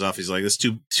finishes off. He's like, "It's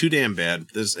too damn bad.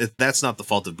 That's not the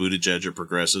fault of Buttigieg or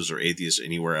progressives or atheists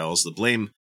anywhere else. The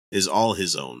blame is all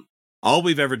his own. All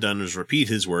we've ever done is repeat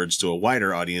his words to a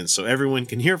wider audience so everyone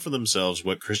can hear for themselves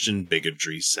what Christian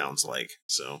bigotry sounds like.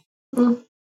 So,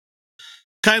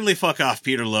 kindly fuck off,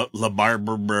 Peter La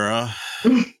Barbera,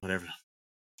 whatever,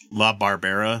 La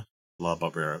Barbera.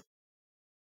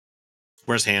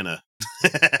 Where's Hannah?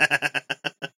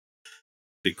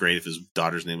 Be great if his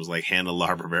daughter's name was like Hannah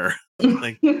La Barbera.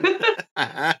 Like,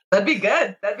 that'd be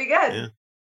good. Yeah.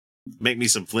 Make me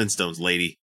some Flintstones,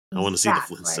 lady. I want to see the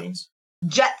Flintstones.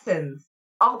 Jetsons,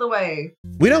 all the way.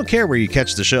 We don't care where you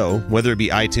catch the show, whether it be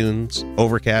iTunes,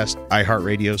 Overcast,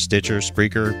 iHeartRadio, Stitcher,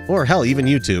 Spreaker, or hell, even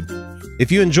YouTube.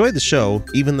 If you enjoyed the show,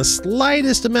 even the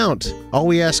slightest amount, all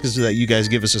we ask is that you guys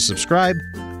give us a subscribe,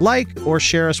 like, or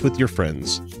share us with your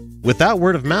friends. Without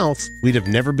word of mouth, we'd have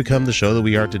never become the show that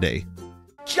we are today.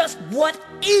 Just what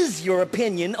is your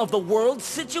opinion of the world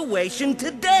situation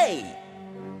today?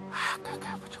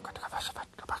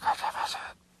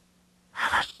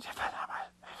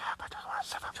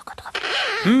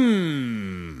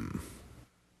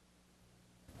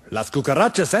 Las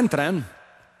cucarachas entran,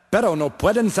 pero no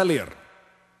pueden salir.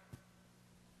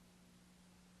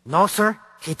 No, sir.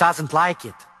 He doesn't like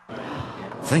it.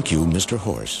 Thank you, Mr.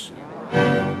 Horse.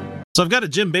 So I've got a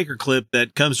Jim Baker clip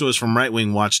that comes to us from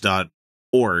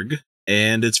rightwingwatch.org,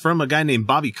 and it's from a guy named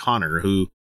Bobby Connor, who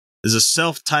is a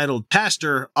self-titled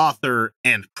pastor, author,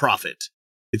 and prophet.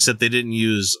 Except they didn't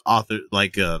use author,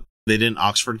 like, they didn't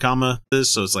Oxford comma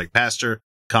this, so it's like pastor,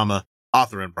 comma,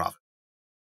 author, and prophet.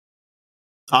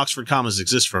 Oxford commas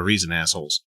exist for a reason,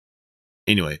 assholes.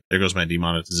 Anyway, there goes my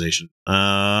demonetization.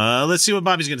 Let's see what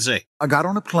Bobby's going to say. I got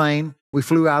on a plane. We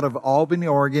flew out of Albany,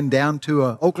 Oregon, down to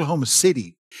Oklahoma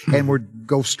City, and we'd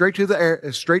go straight to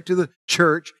the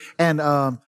church. And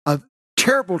a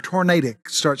terrible tornado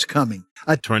starts coming.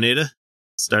 A tornado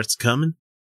starts coming.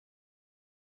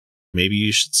 Maybe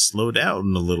you should slow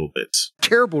down a little bit.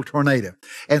 Terrible tornado.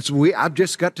 And so I've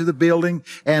just got to the building,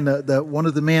 and one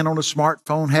of the men on a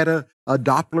smartphone had a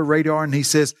Doppler radar, and he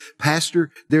says,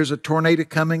 "Pastor, there's a tornado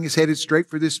coming. It's headed straight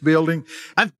for this building."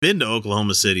 I've been to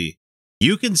Oklahoma City.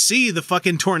 You can see the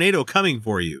fucking tornado coming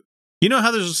for you. You know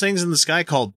how there's those things in the sky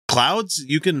called clouds?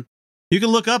 You can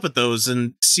look up at those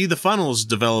and see the funnels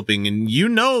developing, and you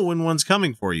know when one's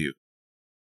coming for you.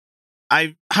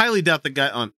 I highly doubt the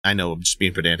guy I know I'm just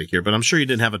being pedantic here, but I'm sure he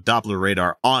didn't have a Doppler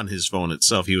radar on his phone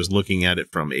itself. He was looking at it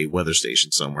from a weather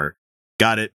station somewhere.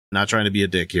 Got it. Not trying to be a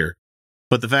dick here.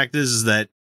 But the fact is that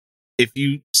if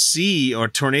you see a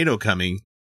tornado coming,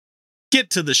 get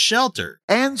to the shelter.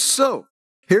 And so,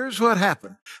 here's what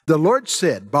happened. The Lord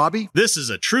said, Bobby, this is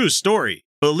a true story.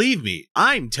 Believe me,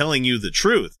 I'm telling you the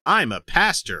truth. I'm a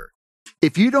pastor.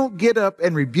 If you don't get up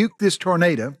and rebuke this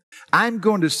tornado, I'm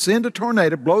going to send a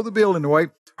tornado, blow the building away,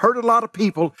 hurt a lot of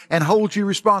people, and hold you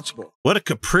responsible. What a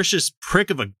capricious prick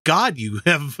of a God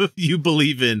you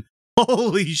believe in.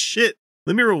 Holy shit.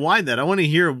 Let me rewind that. I want to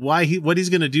hear what he's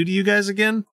going to do to you guys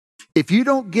again. If you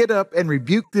don't get up and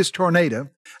rebuke this tornado,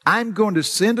 I'm going to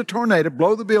send a tornado,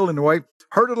 blow the building away,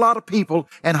 hurt a lot of people,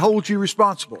 and hold you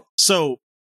responsible. So,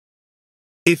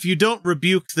 if you don't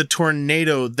rebuke the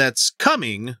tornado that's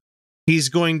coming, he's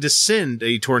going to send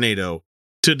a tornado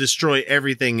to destroy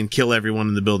everything and kill everyone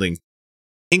in the building,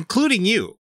 including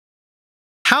you.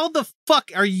 How the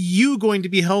fuck are you going to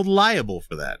be held liable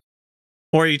for that?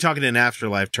 Or are you talking in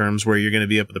afterlife terms where you're going to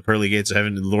be up at the pearly gates of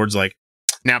heaven and the Lord's like,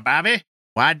 "Now, Bobby,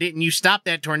 why didn't you stop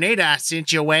that tornado I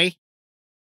sent you away?"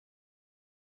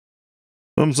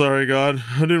 I'm sorry, God.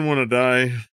 I didn't want to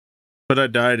die, but I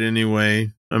died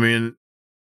anyway. I mean,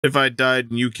 if I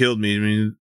died and you killed me, I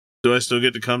mean, do I still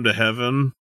get to come to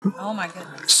heaven? Oh, my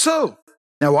goodness. So,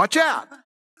 now watch out.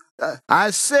 I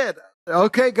said,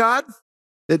 okay, God.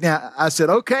 Now, I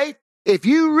said, okay, if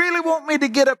you really want me to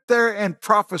get up there and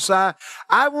prophesy,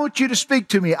 I want you to speak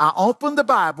to me. I opened the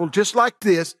Bible just like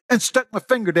this and stuck my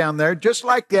finger down there just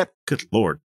like that. Good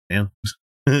Lord, man.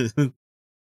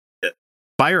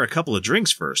 Buy her a couple of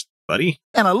drinks first, buddy.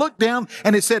 And I looked down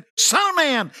and it said, son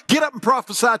man, get up and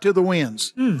prophesy to the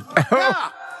winds. Yeah.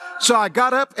 So I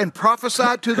got up and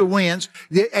prophesied to the winds,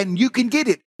 and you can get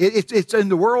it. It's in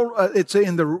the world. It's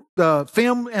in the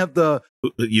film of the.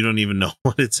 You don't even know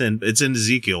what it's in. It's in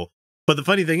Ezekiel. But the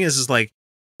funny thing is like,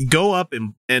 go up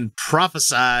and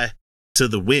prophesy to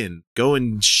the wind. Go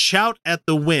and shout at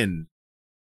the wind.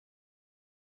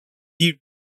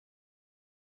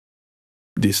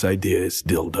 This idea is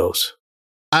dildos.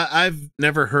 I've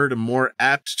never heard a more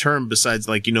apt term besides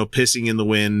like, pissing in the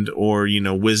wind or,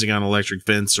 whizzing on electric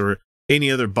fence or any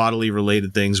other bodily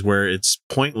related things where it's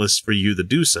pointless for you to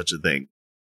do such a thing.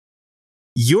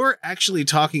 You're actually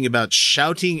talking about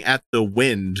shouting at the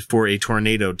wind for a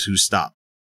tornado to stop.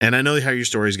 And I know how your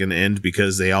story is going to end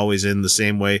because they always end the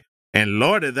same way. And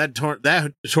Lord, that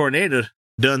tornado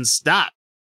done stop.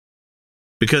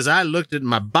 Because I looked at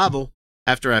my Bible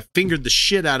after I fingered the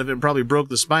shit out of it and probably broke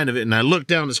the spine of it, and I looked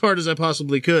down as hard as I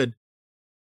possibly could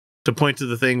to point to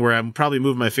the thing where I probably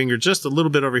moved my finger just a little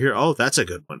bit over here. Oh, that's a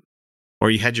good one. Or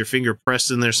you had your finger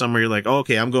pressed in there somewhere. You're like, oh,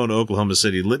 okay, I'm going to Oklahoma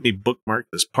City. Let me bookmark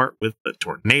this part with the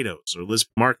tornadoes, or let's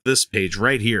mark this page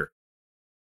right here.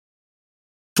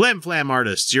 Flam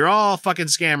artists, you're all fucking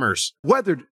scammers.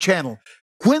 Weather Channel.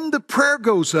 When the prayer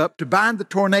goes up to bind the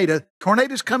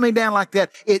tornado's coming down like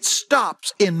that, it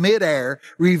stops in midair,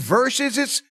 reverses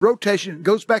its rotation,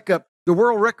 goes back up. The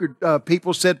world record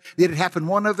people said that it happened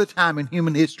one other time in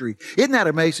human history. Isn't that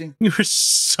amazing? You're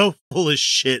so full of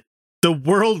shit. The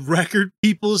world record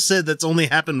people said that's only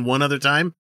happened one other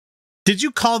time? Did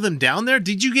you call them down there?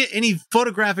 Did you get any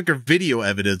photographic or video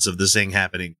evidence of this thing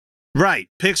happening? Right,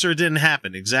 pics or it didn't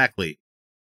happen, exactly.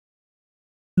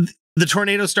 The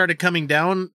tornado started coming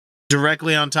down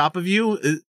directly on top of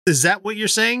you? Is that what you're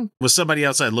saying? Was somebody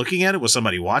outside looking at it? Was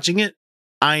somebody watching it?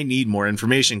 I need more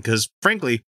information because,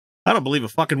 frankly, I don't believe a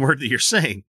fucking word that you're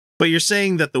saying. But you're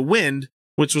saying that the wind,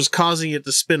 which was causing it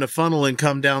to spin a funnel and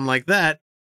come down like that,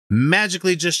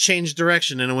 magically just changed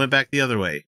direction and it went back the other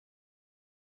way.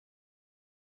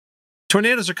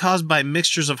 Tornadoes are caused by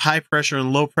mixtures of high pressure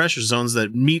and low pressure zones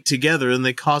that meet together and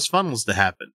they cause funnels to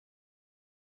happen.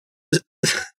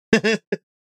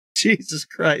 Jesus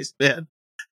Christ, man.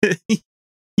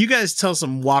 You guys tell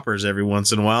some whoppers every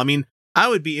once in a while. I mean, I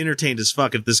would be entertained as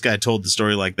fuck if this guy told the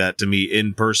story like that to me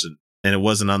in person and it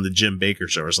wasn't on the Jim Baker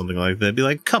show or something like that. I'd be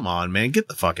like, come on, man, get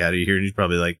the fuck out of here. And he's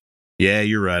probably like, yeah,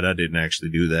 you're right. I didn't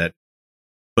actually do that.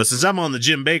 But since I'm on the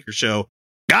Jim Baker show,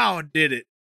 God did it.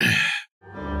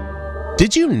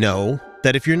 Did you know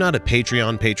that if you're not a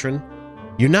Patreon patron,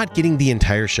 you're not getting the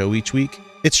entire show each week?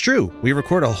 It's true. We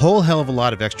record a whole hell of a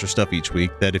lot of extra stuff each week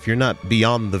that if you're not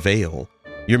beyond the veil,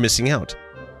 you're missing out.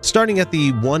 Starting at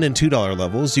the $1 and $2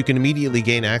 levels, you can immediately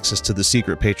gain access to the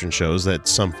secret patron shows that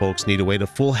some folks need to wait a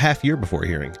full half year before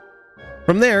hearing.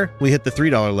 From there, we hit the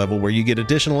 $3 level where you get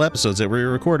additional episodes that we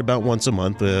record about once a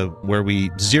month where we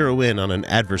zero in on an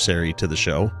adversary to the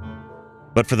show.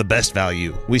 But for the best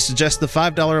value, we suggest the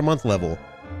 $5 a month level,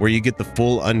 where you get the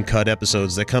full uncut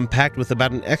episodes that come packed with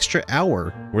about an extra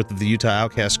hour worth of the Utah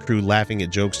Outcast crew laughing at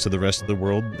jokes to the rest of the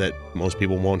world that most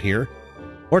people won't hear,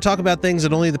 or talk about things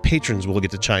that only the patrons will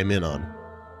get to chime in on.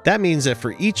 That means that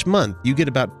for each month, you get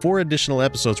about 4 additional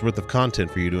episodes worth of content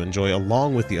for you to enjoy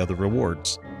along with the other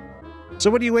rewards.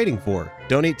 So what are you waiting for?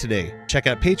 Donate today. Check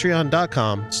out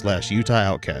patreon.com/Utah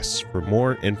Outcasts for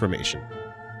more information.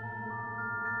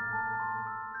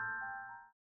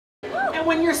 And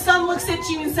when your son looks at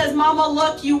you and says, Mama,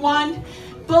 look, you won,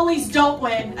 bullies don't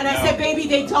win. And I said, baby,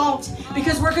 they don't.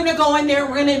 Because we're going to go in there and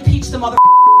we're going to impeach the mother.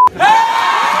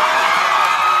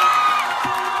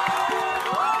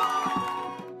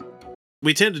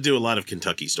 We tend to do a lot of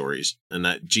Kentucky stories. And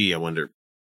that, gee, I wonder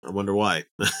why.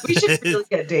 We should really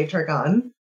get Dave Turk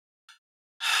on.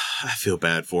 I feel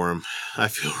bad for him. I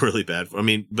feel really bad for him. I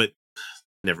mean, but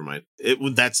never mind.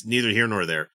 That's neither here nor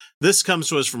there. This comes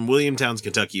to us from William Towns,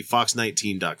 Kentucky,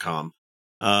 fox19.com.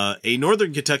 A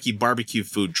Northern Kentucky barbecue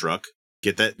food truck.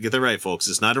 Get that right, folks.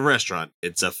 It's not a restaurant.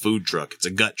 It's a food truck. It's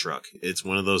a gut truck. It's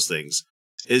one of those things.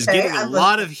 Is getting a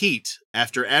lot of heat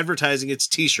after advertising its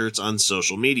t-shirts on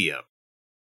social media.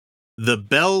 The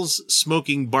Bell's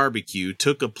Smoking Barbecue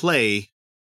took a play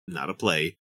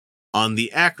on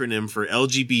the acronym for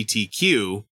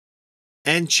LGBTQ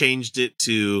and changed it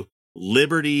to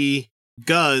Liberty,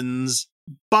 Guns,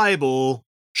 Bible,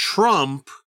 Trump,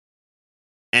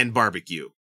 and Barbecue.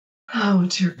 Oh,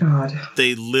 dear God.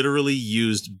 They literally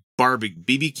used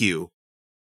BBQ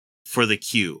for the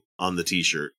Q on the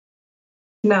t-shirt.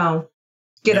 No.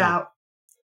 Get out.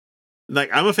 Like,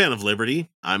 I'm a fan of Liberty.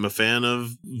 I'm a fan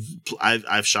of...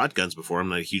 I've shot guns before. I'm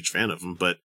not a huge fan of them,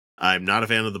 but I'm not a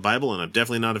fan of the Bible, and I'm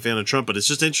definitely not a fan of Trump. But it's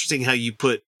just interesting how you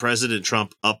put President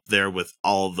Trump up there with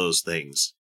all of those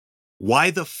things.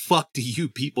 Why the fuck do you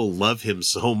people love him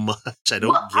so much? I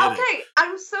don't get it. Okay,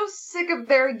 I'm so sick of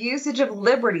their usage of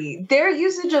liberty. Their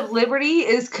usage of liberty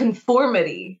is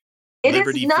conformity. It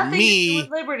Liberty is nothing for me, to do with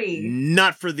liberty.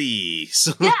 Not for thee.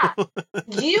 So. Yeah,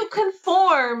 you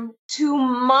conform to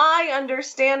my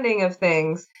understanding of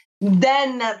things,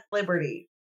 then that's liberty.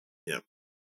 Yep.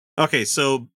 Okay,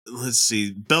 so let's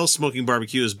see. Bell Smoking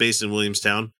Barbecue is based in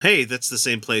Williamstown. Hey, that's the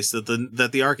same place that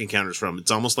the Ark Encounter's from.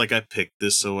 It's almost like I picked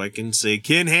this so I can say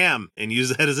Ken Ham and use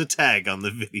that as a tag on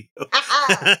the video.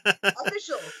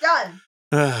 Official, done.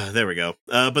 There we go.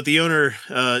 But the owner,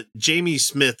 Jamie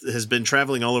Smith, has been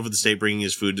traveling all over the state bringing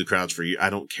his food to crowds for years. I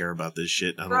don't care about this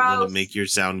shit. I don't want to make you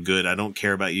sound good. I don't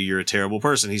care about you. You're a terrible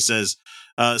person. He says,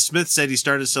 Smith said he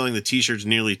started selling the t-shirts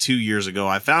nearly 2 years ago.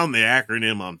 I found the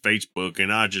acronym on Facebook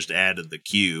and I just added the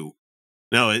Q.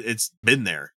 No, it's been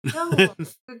there. No,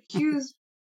 the Q's,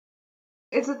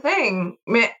 it's a thing.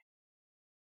 Man.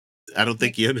 I don't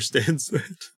think he understands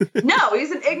that. No,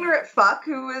 he's an ignorant fuck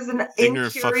who is an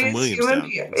ignorant fuck from Williamstown.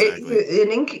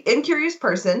 An incurious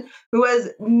person who has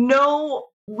no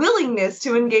willingness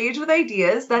to engage with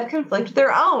ideas that conflict with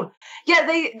their own. Yeah,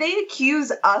 they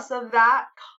accuse us of that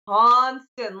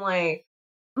constantly.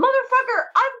 Motherfucker,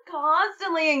 I'm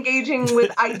constantly engaging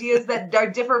with ideas that are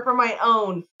different from my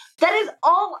own. That is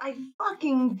all I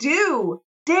fucking do,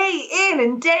 day in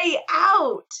and day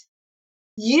out.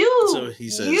 You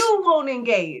won't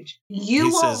engage.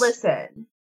 You won't listen.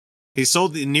 He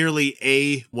sold nearly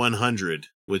A100,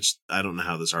 which I don't know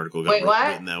how this article got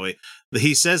written that way.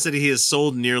 He says that he has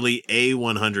sold nearly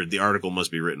A100. The article must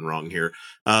be written wrong here.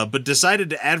 But decided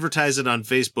to advertise it on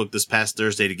Facebook this past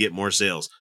Thursday to get more sales.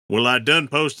 Well, I done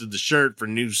posted the shirt for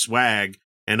new swag,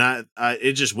 and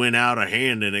it just went out of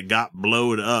hand and it got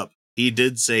blowed up. He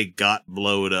did say got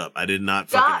blowed up. I did not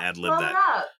fucking ad-lib that.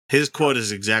 Up. His quote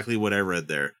is exactly what I read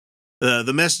there.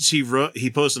 The message he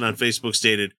posted on Facebook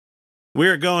stated,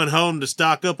 "We're going home to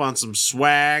stock up on some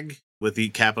swag," with he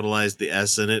capitalized the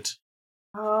S in it.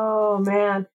 Oh,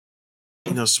 man.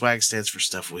 You know, swag stands for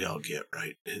stuff we all get,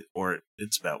 right? Or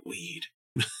it's about weed.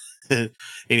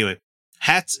 Anyway,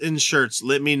 hats and shirts,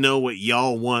 let me know what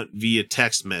y'all want via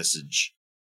text message.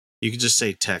 You can just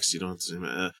say text. You don't have to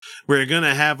say, we're going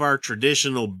to have our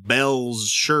traditional Bell's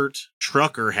shirt,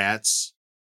 trucker hats.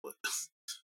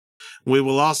 We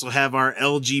will also have our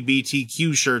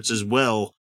LGBTQ shirts as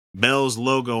well. Bell's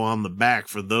logo on the back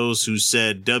for those who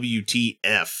said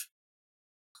WTF.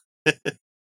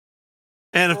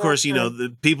 And of course, you know,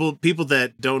 the people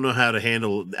that don't know how to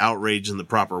handle outrage in the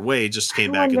proper way just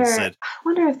came back and said, I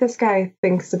wonder if this guy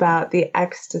thinks about the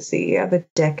ecstasy of a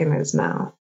dick in his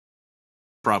mouth.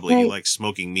 Probably. He likes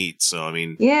smoking meat, so I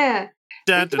mean. Yeah.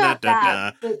 Da, da, da,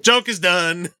 da, da. Joke is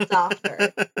done.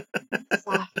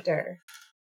 Softer.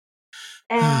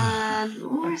 And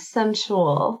more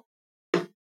sensual.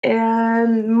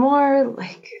 And more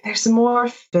like there's more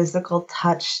physical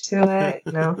touch to it,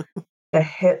 you know. The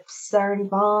hips are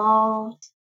involved.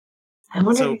 I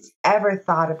wonder if he's ever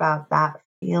thought about that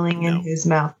feeling in his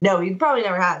mouth. No, he probably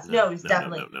never has. No, he's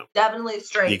definitely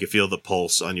straight. You can feel the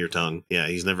pulse on your tongue. Yeah,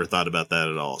 he's never thought about that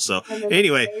at all. So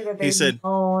anyway, he said,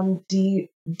 "Oh,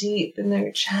 deep in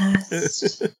their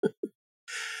chest."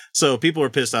 So people were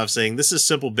pissed off, saying, "This is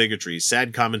simple bigotry,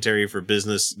 sad commentary for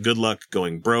business. Good luck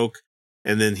going broke."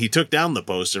 And then he took down the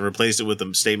post and replaced it with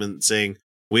a statement saying,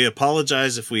 "We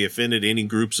apologize if we offended any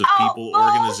groups of people,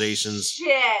 organizations.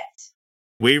 Shit.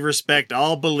 We respect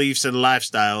all beliefs and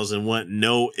lifestyles and want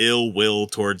no ill will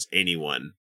towards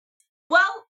anyone."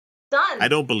 Well, done. I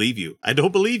don't believe you.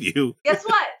 Guess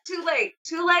what? Too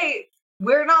late.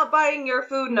 We're not buying your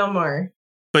food no more.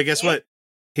 But guess what?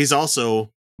 He's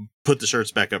also put the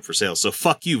shirts back up for sale. So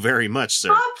fuck you very much, sir.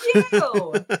 Fuck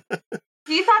you.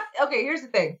 He thought, okay, here's the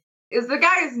thing. Is the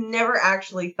guy has never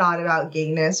actually thought about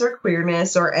gayness or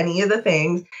queerness or any of the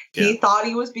things. Yeah. He thought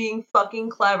he was being fucking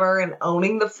clever and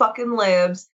owning the fucking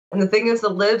libs. And the thing is, the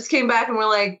libs came back and were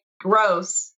like,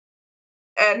 gross.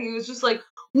 And he was just like,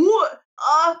 what?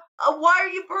 Why are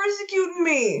you persecuting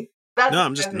me?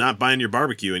 I'm just not buying your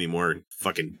barbecue anymore,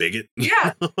 fucking bigot.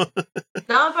 Yeah.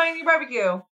 Not buying your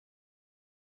barbecue.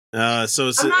 So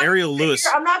it's Ariel Lewis.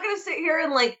 I'm not going to sit here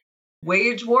and like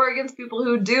wage war against people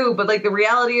who do, but like the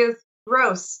reality is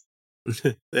gross.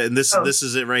 And this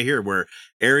is it right here, where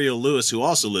Ariel Lewis, who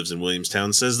also lives in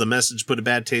Williamstown, says the message put a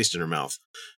bad taste in her mouth.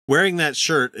 Wearing that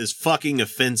shirt is fucking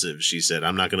offensive, she said.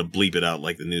 I'm not going to bleep it out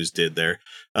like the news did there.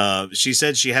 She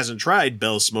said she hasn't tried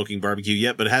Bell's Smoking Barbecue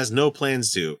yet, but has no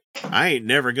plans to. I ain't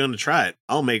never going to try it.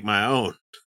 I'll make my own.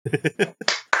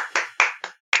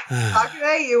 Talking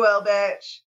at you, will,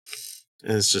 bitch.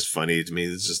 And it's just funny to me.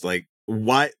 It's just like,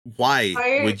 why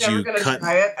would you cut?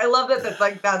 Try it. I love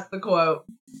that. That's the quote.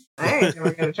 I ain't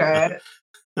never gonna try it.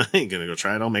 I ain't gonna go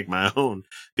try it. I'll make my own,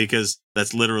 because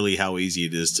that's literally how easy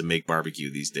it is to make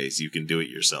barbecue these days. You can do it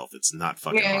yourself. It's not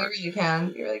fucking hard. You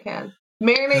really can.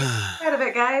 Marinate out of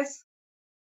it, guys.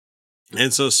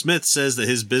 And so Smith says that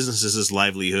his business is his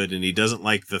livelihood, and he doesn't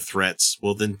like the threats.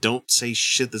 Well, then don't say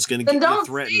shit that's gonna get you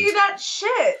threatened. Then don't say that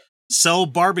shit. Sell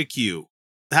barbecue.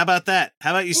 How about that?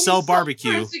 How about you sell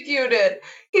barbecue? Persecuted.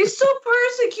 He's so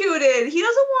persecuted. He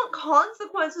doesn't want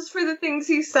consequences for the things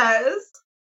he says.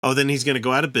 Oh, then he's going to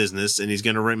go out of business, and he's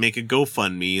going to make a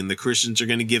GoFundMe, and the Christians are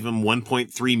going to give him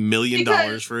 $1.3 million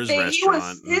for his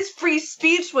restaurant. His free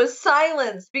speech was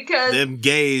silenced because them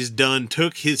gays done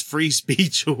took his free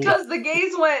speech away. Because the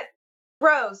gays went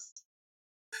gross.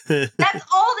 That's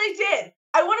all they did.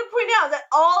 I want to point out that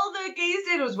all the gays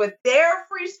did was with their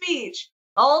free speech.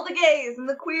 All the gays and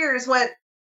the queers went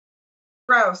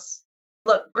gross.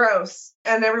 Look, gross.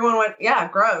 And everyone went, yeah,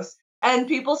 gross. And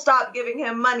people stopped giving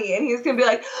him money, and he's going to be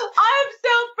like, I'm so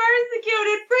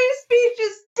persecuted. Free speech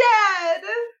is dead.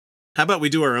 How about we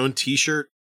do our own t-shirt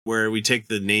where we take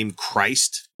the name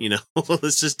Christ? You know,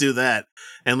 let's just do that.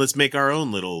 And let's make our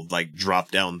own little, like,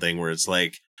 drop-down thing where it's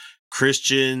like,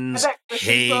 Christians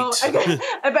hate.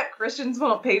 I bet Christians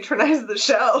won't patronize the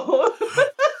show.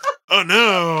 Oh,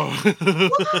 no.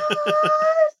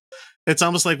 It's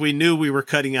almost like we knew we were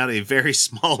cutting out a very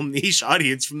small niche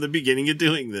audience from the beginning of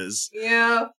doing this.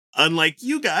 Yeah. Unlike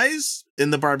you guys in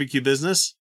the barbecue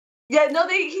business. Yeah, no,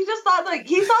 he just thought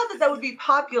that would be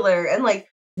popular, and like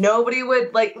nobody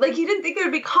would like he didn't think there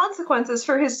would be consequences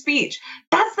for his speech.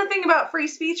 That's the thing about free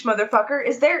speech, motherfucker,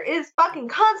 is there is fucking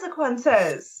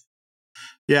consequences.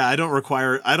 Yeah, I don't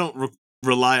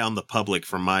rely on the public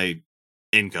for my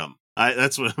income.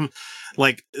 That's what I'm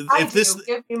like.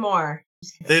 Give me more.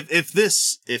 If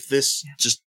this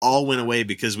just all went away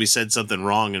because we said something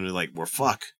wrong and we're like, we're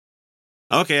fuck.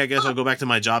 Okay, I guess I'll go back to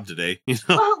my job today. You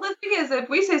know? Well, the thing is, if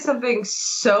we say something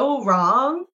so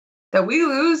wrong that we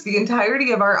lose the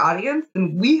entirety of our audience,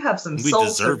 then we have some soul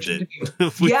searching to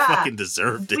do. We fucking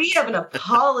deserved it. We have an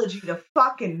apology to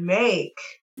fucking make.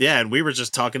 Yeah, and we were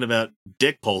just talking about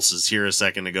dick pulses here a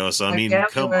second ago, so I mean,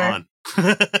 come on.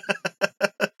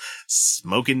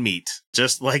 Smoking meat,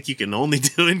 just like you can only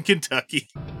do in Kentucky.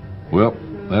 Well,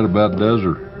 that about does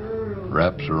her.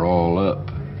 Wraps are all up.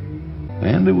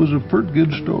 And it was a pretty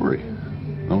good story,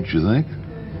 don't you think?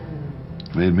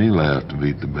 Made me laugh to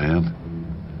beat the band.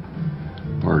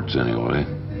 Parts, anyway.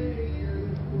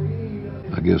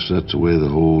 I guess that's the way the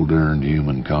whole darned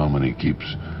human comedy keeps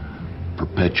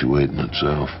perpetuating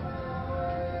itself.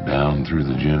 Down through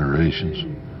the generations.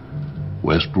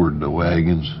 Westward the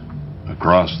wagons.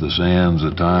 Across the sands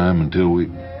of time until we...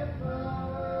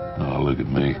 Oh, look at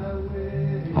me.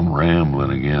 I'm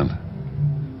rambling again.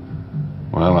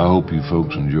 Well, I hope you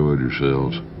folks enjoyed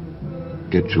yourselves.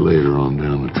 Catch you later on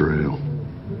down the trail.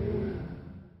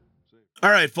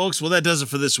 All right, folks. Well, that does it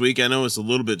for this week. I know it's a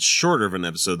little bit shorter of an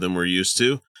episode than we're used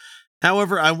to.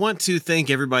 However, I want to thank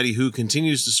everybody who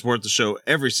continues to support the show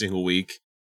every single week.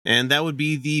 And that would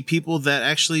be the people that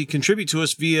actually contribute to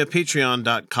us via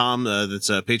patreon.com. That's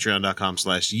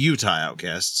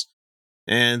patreon.com/UtahOutcasts.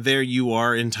 And there you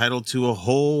are entitled to a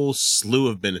whole slew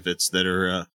of benefits that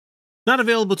are not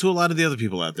available to a lot of the other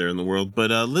people out there in the world.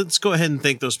 But let's go ahead and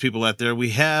thank those people out there.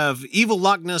 We have Evil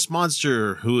Loch Ness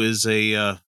Monster, who is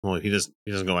a... well, he doesn't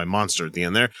go by Monster at the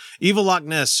end there. Evil Loch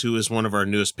Ness, who is one of our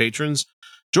newest patrons.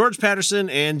 George Patterson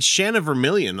and Shanna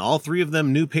Vermillion, all three of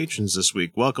them new patrons this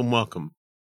week. Welcome, welcome.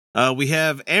 We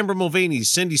have Amber Mulvaney,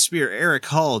 Cindy Spear, Eric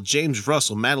Hall, James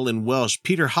Russell, Madeline Welsh,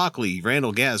 Peter Hockley,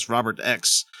 Randall Gass, Robert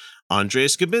X,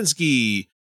 Andreas Gabinski,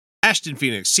 Ashton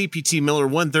Phoenix, CPT Miller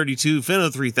 132,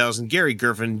 Finno 3000, Gary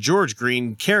Griffin, George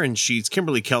Green, Karen Sheets,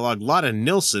 Kimberly Kellogg, Lotta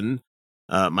Nilsson,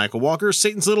 Michael Walker,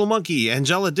 Satan's Little Monkey,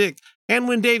 Angela Dick,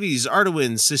 Anwin Davies,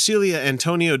 Artowin, Cecilia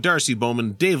Antonio, Darcy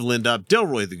Bowman, Dave Lindop,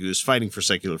 Delroy the Goose, Fighting for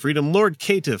Secular Freedom, Lord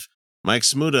Caitiff, Mike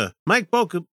Smuda, Mike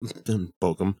Bokum.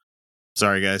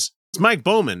 Sorry, guys. It's Mike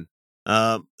Bowman,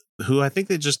 who I think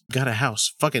they just got a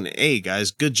house. Fucking A,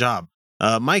 guys. Good job.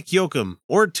 Mike Yoakum,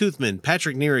 Ord Toothman,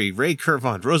 Patrick Neary, Ray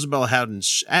Curvont, Rosabelle Howden,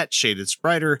 at Shaded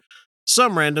Sprider,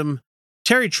 Some Random,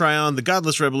 Terry Tryon, The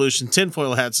Godless Revolution,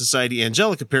 Tinfoil Hat Society,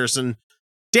 Angelica Pearson,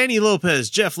 Danny Lopez,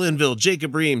 Jeff Linville,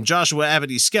 Jacob Ream, Joshua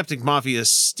Abity, Skeptic Mafia,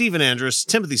 Stephen Andrus,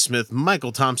 Timothy Smith,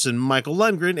 Michael Thompson, Michael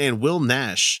Lundgren, and Will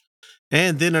Nash.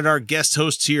 And then at our guest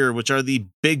hosts here, which are the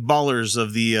big ballers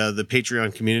of the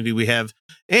Patreon community, we have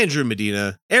Andrew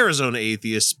Medina, Arizona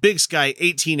Atheist, Big Sky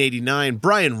 1889,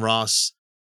 Brian Ross,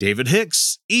 David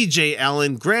Hicks, EJ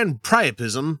Allen, Grand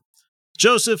Priapism,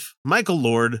 Joseph, Michael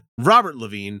Lord, Robert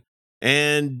Levine,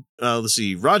 and let's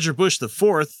see, Roger Bush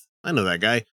IV, I know that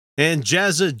guy, and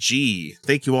Jazza G.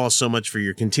 Thank you all so much for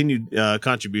your continued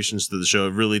contributions to the show.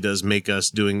 It really does make us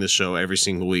doing this show every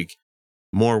single week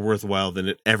more worthwhile than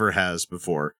it ever has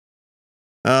before.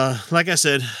 Like I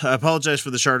said, I apologize for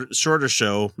the shorter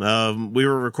show. We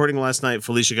were recording last night.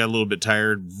 Felicia got a little bit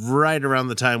tired right around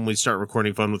the time we start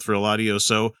recording Fun with Real Audio.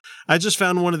 So I just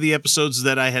found one of the episodes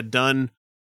that I had done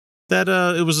that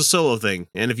it was a solo thing.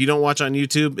 And if you don't watch on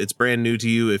YouTube, it's brand new to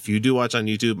you. If you do watch on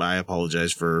YouTube, I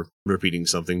apologize for repeating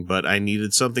something, but I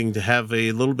needed something to have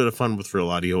a little bit of Fun with Real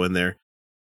Audio in there.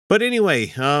 But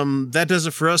anyway, that does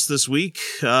it for us this week.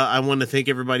 I want to thank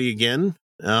everybody again.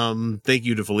 Thank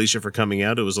you to Felicia for coming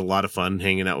out. It was a lot of fun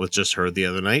hanging out with just her the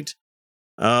other night.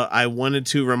 I wanted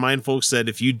to remind folks that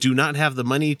if you do not have the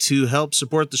money to help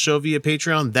support the show via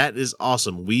Patreon, that is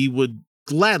awesome. We would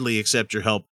gladly accept your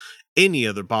help any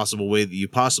other possible way that you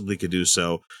possibly could do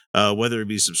so, whether it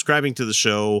be subscribing to the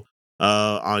show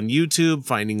on YouTube,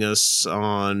 finding us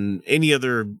on any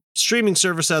other streaming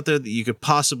service out there that you could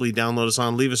possibly download us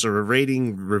on, leave us a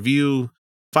rating, review,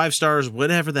 5 stars,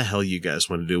 whatever the hell you guys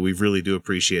want to do. We really do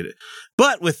appreciate it.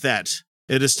 But with that,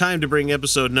 it is time to bring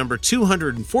episode number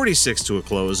 246 to a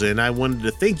close, and I wanted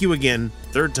to thank you again,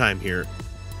 third time here,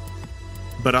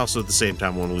 but also at the same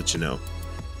time I want to let you know,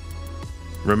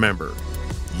 remember,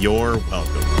 you're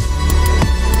welcome.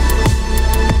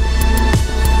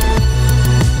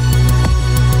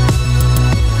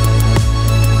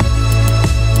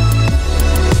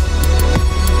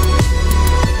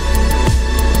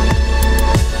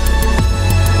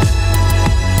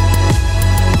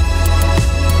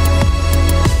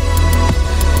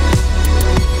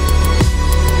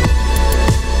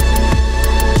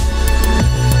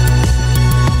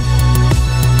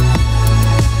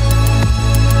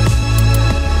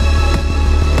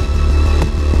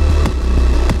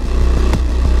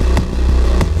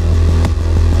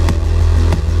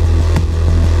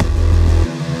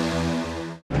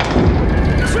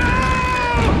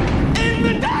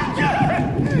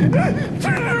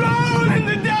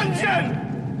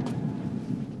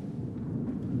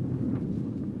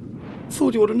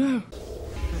 What do you want to know?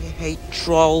 I hate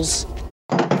trolls.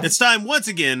 It's time once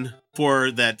again for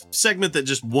that segment that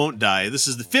just won't die. This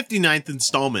is the 59th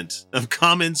installment of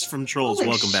Comments from Trolls. Holy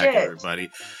Welcome shit. back, everybody.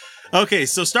 Okay,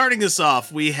 so starting us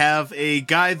off, we have a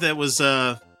guy that was,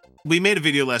 we made a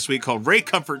video last week called Ray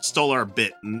Comfort Stole Our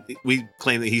Bit. And we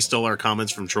claim that he stole our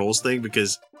Comments from Trolls thing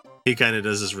because he kind of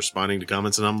does this responding to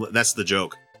comments, and that's the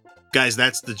joke. Guys,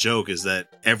 that's the joke, is that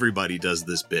everybody does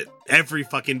this bit. Every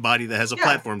fucking body that has a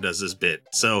platform does this bit.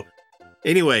 So,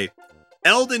 anyway,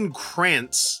 Eldon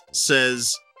Krantz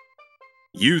says,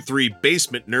 "You 3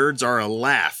 basement nerds are a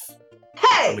laugh."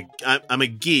 Hey! I'm a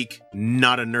geek,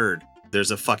 not a nerd.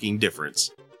 There's a fucking difference.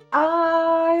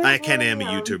 I kind of am a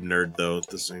YouTube nerd, though, at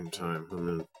the same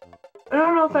time. I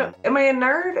don't know if am I a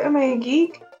nerd? Am I a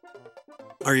geek?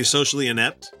 Are you socially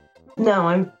inept? No,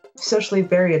 I'm socially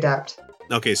very adept.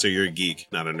 Okay, so you're a geek,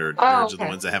 not a nerd. Oh, Nerds are okay. the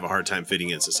ones that have a hard time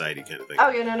fitting in society, kind of thing. Oh,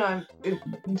 yeah, no, I'm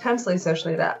intensely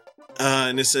socially adept.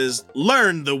 And it says,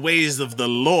 "Learn the ways of the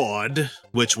Lord."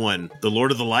 Which one? The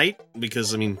Lord of the Light?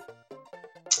 Because, I mean,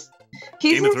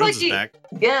 Game of Thrones is back.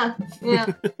 Yeah.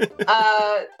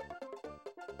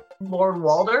 Lord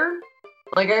Walder?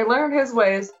 Like, I learned his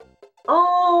ways.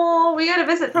 Oh, we got a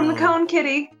visit from the Cone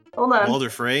Kitty. Hold on. Walder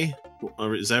Frey?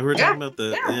 Or is that who we're talking about?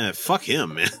 Yeah, fuck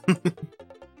him, man.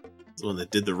 The one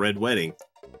that did the Red Wedding.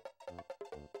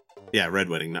 Yeah, Red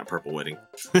Wedding, not Purple Wedding.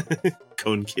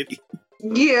 Cone Kitty.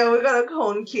 Yeah, we got a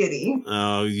Cone Kitty.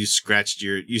 Oh, you scratched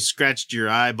your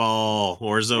eyeball,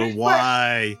 Orzo.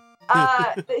 Why?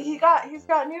 He's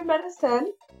got new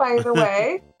medicine, by the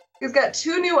way. He's got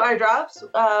 2 new eye drops.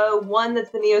 One that's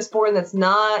the Neosporin that's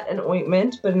not an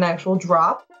ointment, but an actual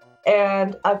drop.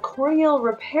 And a corneal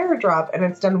repair drop, and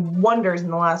it's done wonders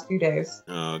in the last few days.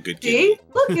 Oh, good kid. See?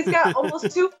 Look, he's got almost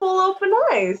 2 full open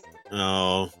eyes.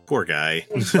 Oh, poor guy.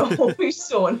 Oh, he's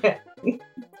so unhappy.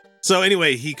 So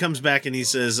anyway, he comes back and he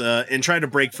says, and try to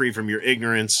break free from your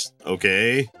ignorance.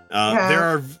 Okay. There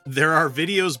are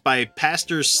videos by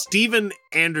Pastor Steven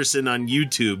Anderson on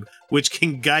YouTube, which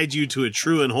can guide you to a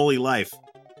true and holy life.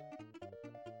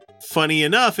 Funny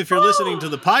enough, if you're listening to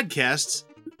the podcast,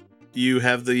 you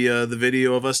have the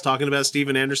video of us talking about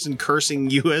Steven Anderson cursing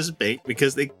U.S. Bank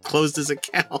because they closed his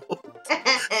account.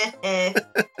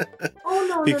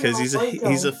 Because he's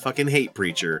a fucking hate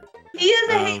preacher. He is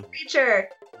a hate preacher.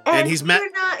 And he's Matt.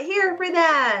 We're not here for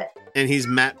that. And he's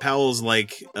Matt Powell's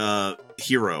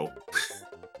hero.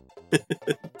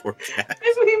 Poor cat.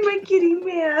 I made my kitty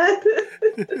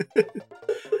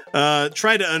mad.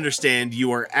 Try to understand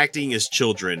you are acting as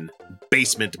children.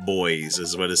 Basement boys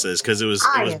is what it says, because it was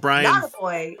Brian. Not a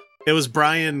boy. It was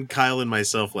Brian, Kyle, and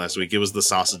myself last week. It was the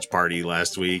sausage party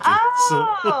last week.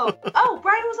 Oh,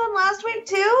 Brian was on last week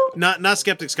too. Not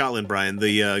Skeptic Scotland Brian,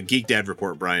 the Geek Dad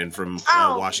Report Brian from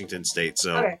Washington State.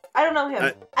 So okay. I don't know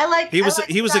him. He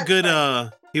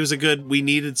was a good. We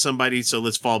needed somebody, so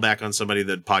let's fall back on somebody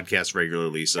that podcasts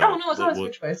regularly. So no, it's always a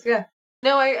good choice. Yeah.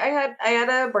 No, I had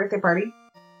a birthday party.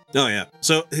 Oh yeah.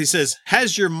 So he says,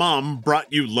 "Has your mom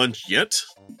brought you lunch yet?"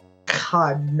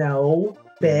 God no,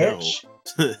 bitch.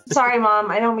 No. Sorry,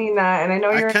 Mom. I don't mean that, and I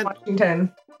know you're in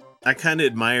Washington. I kind of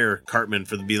admire Cartman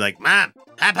for be like, Mom,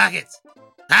 Hot Pockets,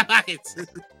 Hot Pockets.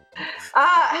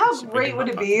 How great would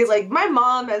it be? Like, my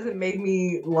mom hasn't made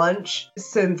me lunch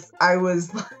since I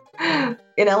was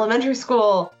in elementary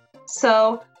school,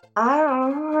 so I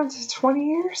don't know, 20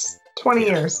 years. 20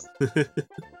 years. No,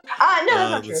 that's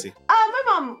not true. My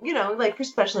mom, for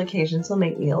special occasions, will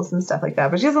make meals and stuff like that,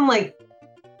 but she hasn't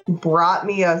brought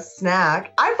me a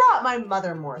snack. I brought my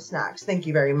mother more snacks, thank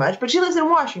you very much, but she lives in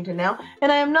Washington now,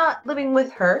 and I am not living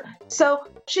with her, so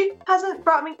she hasn't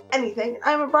brought me anything. I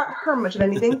haven't brought her much of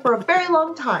anything for a very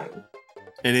long time.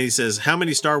 And he says, how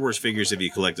many Star Wars figures have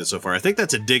you collected so far? I think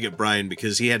that's a dig at Brian,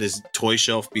 because he had his toy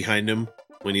shelf behind him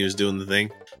when he was doing the thing.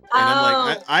 And I'm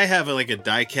like, I have a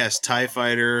die-cast TIE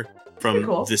fighter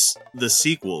from the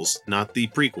sequels, not the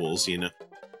prequels,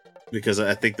 because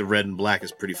I think the red and black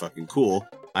is pretty fucking cool.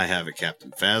 I have a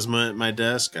Captain Phasma at my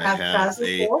desk. I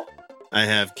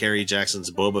have Carrie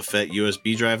Jackson's Boba Fett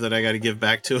USB drive that I got to give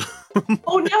back to him.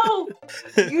 Oh no!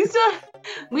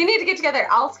 We need to get together.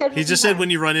 I'll schedule. He just said when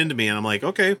you run into me, and I'm like,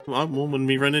 okay, well, when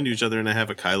we run into each other, and I have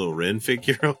a Kylo Ren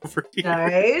figure over here.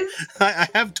 Nice. I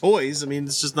have toys. I mean,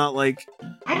 it's just not like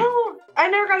I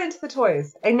never got into the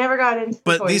toys.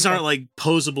 But these aren't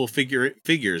posable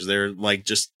figures. They're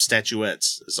just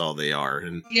statuettes is all they are.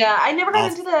 And yeah, I never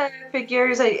got into the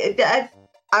figures.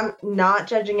 I'm not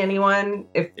judging anyone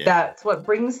if that's what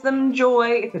brings them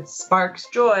joy, if it sparks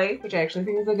joy, which I actually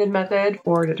think is a good method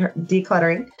for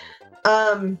decluttering.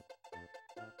 Live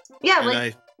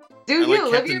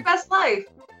your best life.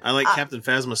 I like Captain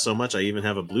Phasma so much, I even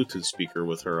have a Bluetooth speaker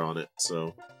with her on it,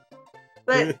 so...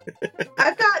 But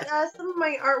I've got some of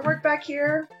my artwork back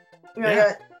here. I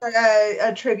got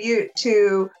a tribute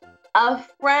to a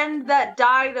friend that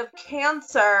died of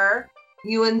cancer.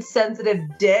 You insensitive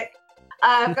dick.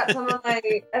 I've got some of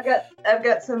I've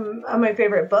got some of my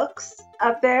favorite books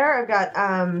up there. I've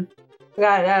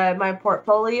got my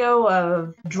portfolio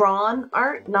of drawn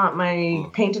art, not my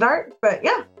painted art. But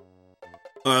yeah.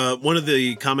 One of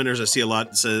the commenters I see a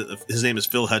lot says his name is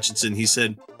Phil Hutchinson. He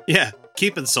said, "Yeah,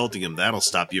 keep insulting him. That'll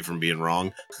stop you from being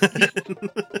wrong."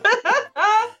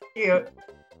 Cute.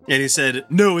 And he said,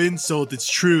 "No insult,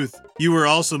 it's truth. You were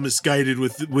also misguided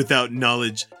without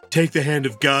knowledge. Take the hand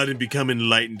of God and become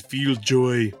enlightened. Feel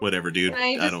joy." Whatever, dude.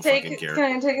 I don't fucking care.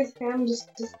 Can I take his hand? Just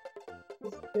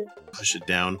push it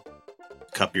down.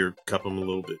 Cup him a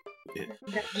little bit.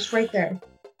 Yeah, just right there.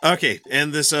 Okay,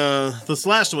 and this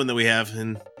last one that we have,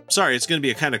 and sorry, it's going to be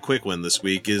a kind of quick one this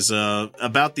week, is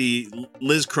about the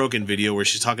Liz Crokin video where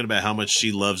she's talking about how much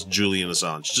she loves Julian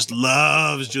Assange. Just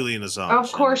loves Julian Assange.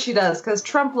 Of course she does, because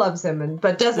Trump loves him,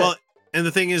 but doesn't. Well, and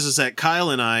the thing is that Kyle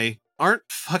and I aren't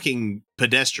fucking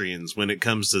pedestrians when it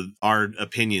comes to our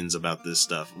opinions about this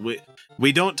stuff.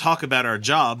 We don't talk about our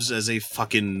jobs as a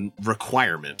fucking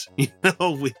requirement.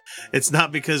 It's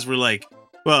not because we're like,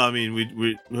 well, I mean,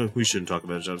 we shouldn't talk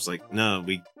about our jobs. Like, no,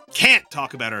 we can't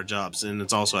talk about our jobs. And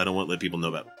it's also, I don't want to let people know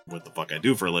about what the fuck I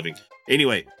do for a living.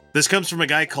 Anyway, this comes from a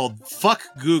guy called Fuck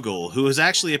Google, who is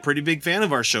actually a pretty big fan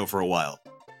of our show for a while.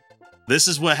 This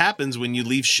is what happens when you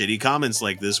leave shitty comments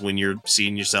like this when you're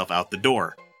seeing yourself out the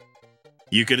door.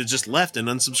 You could have just left and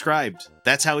unsubscribed.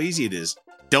 That's how easy it is.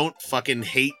 Don't fucking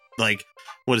hate,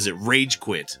 rage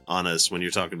quit on us when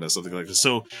you're talking about something like this.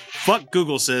 So, Fuck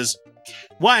Google says,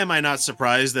 "Why am I not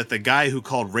surprised that the guy who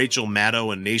called Rachel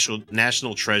Maddow a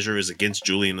national treasure is against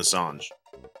Julian Assange?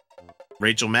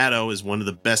 Rachel Maddow is one of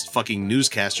the best fucking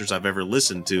newscasters I've ever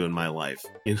listened to in my life.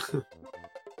 You know?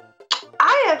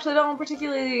 I actually don't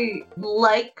particularly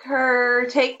like her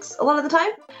takes a lot of the time.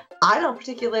 I don't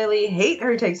particularly hate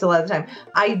her takes a lot of the time.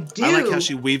 I like how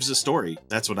she weaves a story.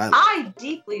 That's what I like. I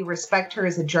deeply respect her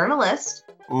as a journalist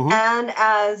Mhm. and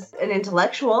as an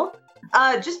intellectual.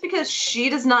 Just because she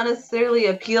does not necessarily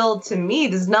appeal to me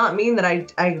does not mean that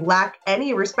I lack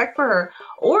any respect for her.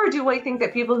 Or do I think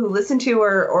that people who listen to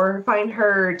her or find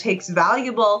her takes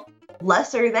valuable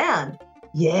lesser than?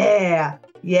 Yeah.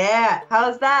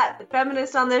 How's that? The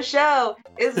feminist on this show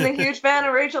isn't a huge fan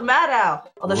of Rachel Maddow.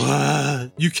 Although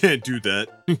What? You can't do that.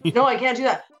 no, I can't do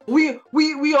that. We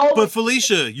all. But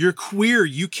Felicia, you're queer.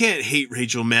 You can't hate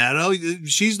Rachel Maddow.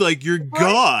 She's like your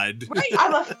god. Right,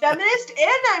 I'm a feminist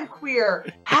and I'm queer.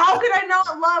 How could I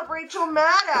not love Rachel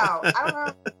Maddow? I don't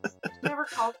know. Never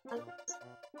called her.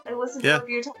 I listened to her a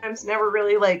few times. Never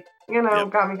really got me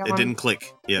going. It didn't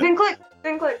click. Yeah. Didn't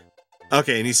click.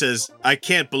 Okay, and he says, I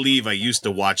can't believe I used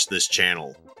to watch this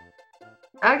channel.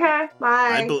 Okay,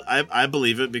 bye. I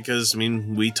believe it because, I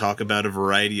mean, we talk about a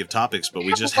variety of topics, but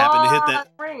we just happen to hit that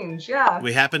range, yeah.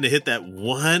 We happen to hit that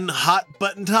one hot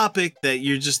button topic that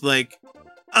you're just like,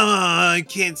 I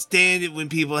can't stand it when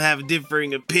people have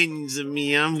differing opinions of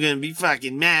me. I'm gonna be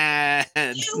fucking mad.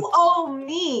 You owe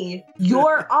me,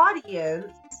 your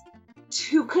audience,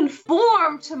 to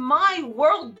conform to my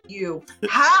worldview.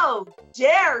 How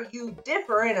dare you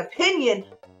differ in opinion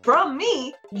from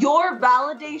me, your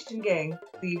validation gang.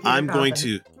 I'm going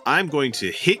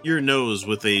to hit your nose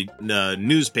with a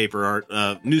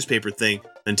newspaper thing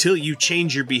until you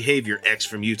change your behavior, X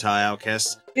from Utah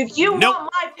Outcasts. If you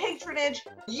want my patronage,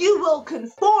 you will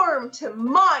conform to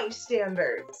my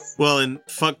standards. Well, and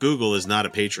fuck Google is not a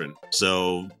patron,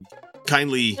 so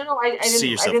kindly see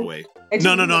yourself away.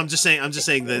 No. I'm just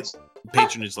saying that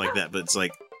patronage like that, but it's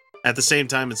like at the same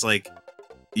time, it's like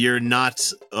you're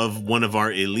not of one of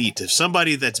our elite. If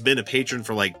somebody that's been a patron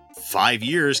for like 5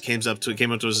 years came up to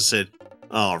us and said,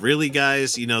 "Oh, really,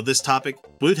 guys? You know this topic?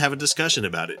 We'd have a discussion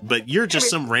about it." But you're just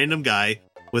some random guy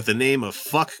with the name of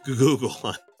fuck Google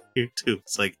on here too.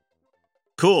 It's like,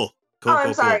 cool.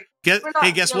 I'm sorry.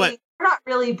 Guess what? We're not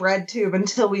really bread tube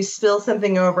until we spill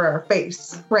something over our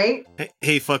face, right?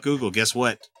 Hey, fuck Google. Guess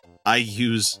what? I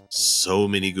use so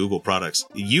many Google products.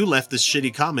 You left this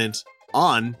shitty comment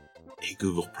on a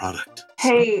Google product.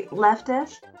 Hey,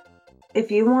 leftist, if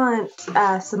you want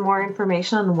some more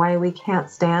information on why we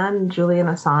can't stand Julian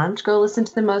Assange, go listen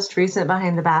to the most recent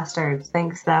Behind the Bastards.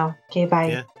 Thanks, though. Okay, bye.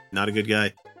 Yeah, not a good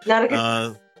guy. Not a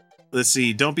good Let's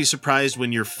see. Don't be surprised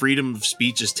when your freedom of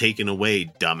speech is taken away,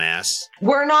 dumbass.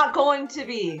 We're not going to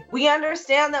be. We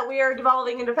understand that we are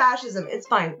devolving into fascism. It's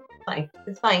fine.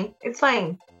 It's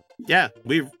fine. Yeah,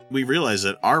 we realize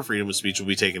that our freedom of speech will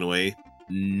be taken away,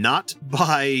 not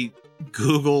by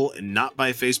Google and not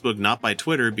by Facebook, not by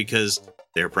Twitter, because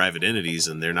they're private entities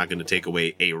and they're not going to take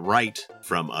away a right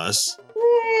from us.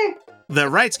 The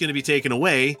right's going to be taken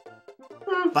away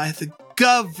by the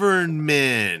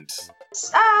government.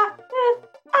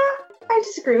 I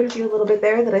disagree with you a little bit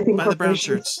there. That I think by the brown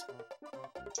shirts,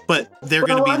 but they're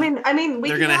going to be. I mean,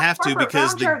 they're going to have to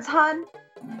because shirts, hun.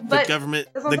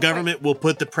 The government will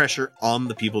put the pressure on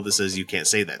the people that says you can't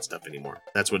say that stuff anymore.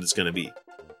 That's what it's going to be.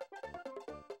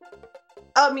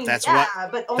 I mean, that's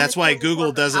why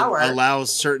Google doesn't allow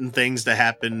certain things to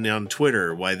happen on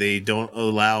Twitter. Why they don't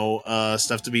allow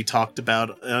stuff to be talked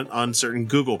about on certain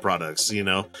Google products. You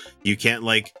know, you can't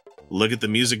like look at the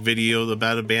music video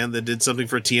about a band that did something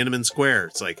for Tiananmen Square.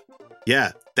 It's like,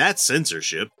 yeah, that's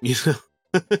censorship. You know.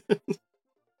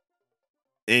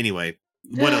 Anyway,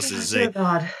 what else is it?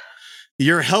 God.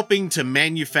 You're helping to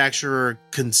manufacture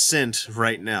consent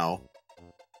right now.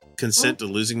 Consent to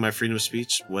losing my freedom of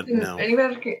speech? What? No.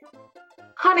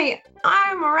 Honey,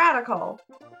 I'm a radical.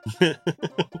 The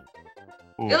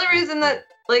only reason that,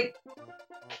 like,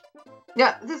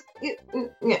 and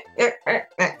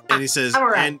he says, I'm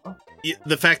a and radical.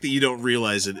 The fact that you don't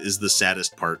realize it is the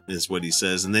saddest part, is what he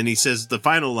says. And then he says the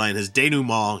final line has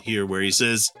denouement here, where he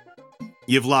says,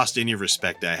 "You've lost any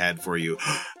respect I had for you."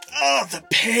 Oh, the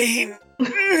pain.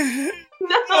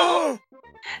 No,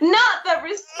 not the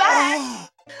respect.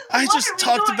 I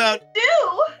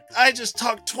just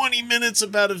talked 20 minutes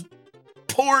about a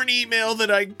porn email that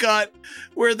I got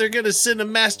where they're gonna send a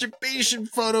masturbation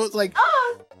photo. It's like,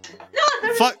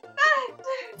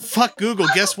 fuck Google.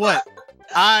 Guess what?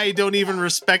 I don't even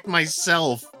respect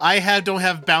myself. Don't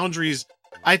have boundaries.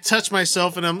 I touch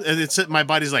myself and my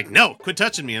body's like, no, quit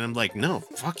touching me. And I'm like, no,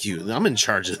 fuck you. I'm in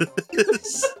charge of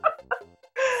this.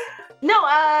 No,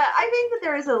 I think that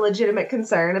there is a legitimate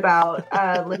concern about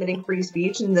limiting free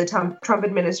speech in the Trump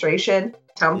administration.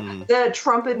 The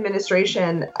Trump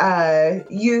administration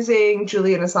using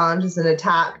Julian Assange as an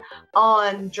attack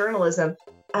on journalism.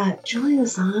 Julian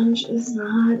Assange is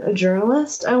not a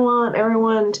journalist. I want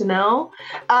everyone to know.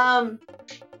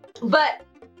 But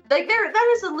like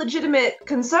that is a legitimate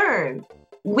concern.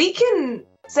 We can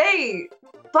say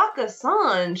fuck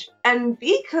Assange and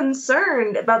be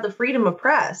concerned about the freedom of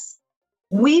press.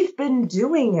 We've been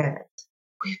doing it.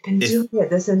 We've been doing it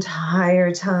this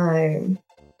entire time.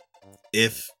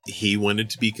 If he wanted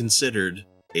to be considered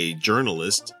a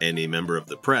journalist and a member of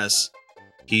the press,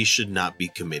 he should not be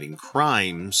committing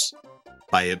crimes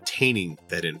by obtaining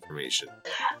that information.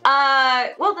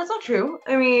 Well, that's not true.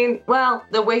 I mean, well,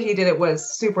 the way he did it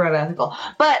was super unethical.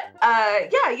 But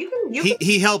yeah, you can.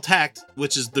 He helped hack,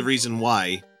 which is the reason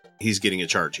why he's getting a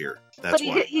charge here. That's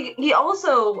why. He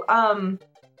also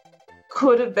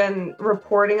could have been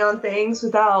reporting on things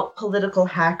without political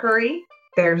hackery.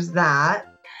 There's that.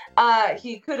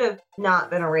 He could have not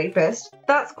been a rapist.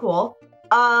 That's cool.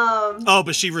 Oh,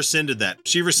 but she rescinded that.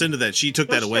 She took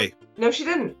that away. No, she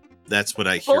didn't. That's what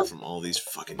I hear from all these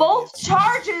fucking Both idiots.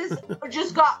 charges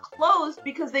just got closed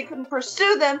because they couldn't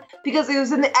pursue them because it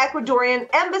was in the Ecuadorian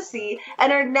embassy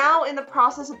and are now in the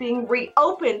process of being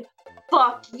reopened.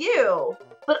 Fuck you.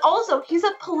 But also, he's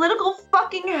a political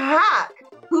fucking hack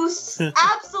who's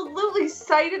absolutely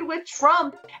sided with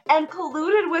Trump and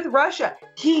colluded with Russia.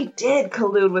 He did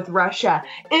collude with Russia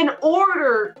in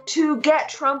order to get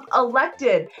Trump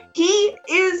elected. He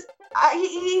is...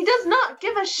 he does not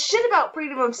give a shit about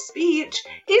freedom of speech.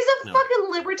 He's a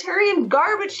fucking libertarian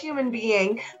garbage human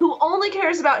being who only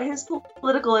cares about his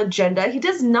political agenda. He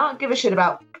does not give a shit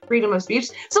about freedom of speech.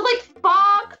 So, like,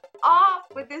 fuck off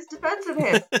with this defense of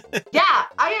him. Yeah,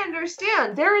 I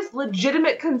understand. There is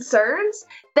legitimate concerns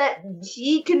that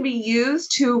he can be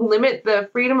used to limit the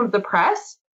freedom of the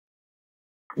press.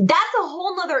 That's a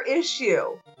whole nother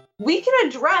issue. We can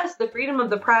address the freedom of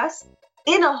the press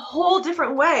in a whole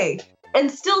different way and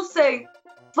still say,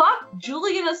 fuck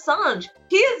Julian Assange.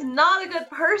 He is not a good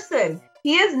person.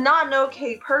 He is not an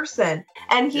okay person.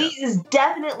 And he is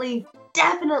definitely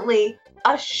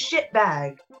a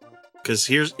shitbag. Because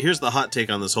here's the hot take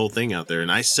on this whole thing out there.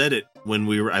 And I said it when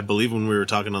we were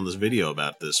talking on this video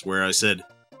about this, where I said,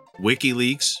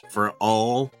 WikiLeaks, for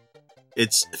all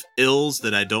its ills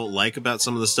that I don't like about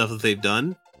some of the stuff that they've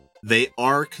done, they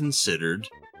are considered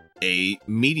a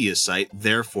media site,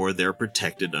 therefore they're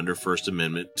protected under First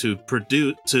Amendment to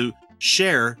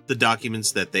share the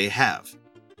documents that they have.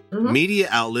 Mm-hmm. Media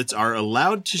outlets are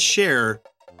allowed to share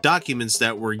documents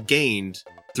that were gained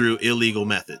through illegal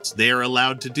methods. They are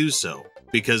allowed to do so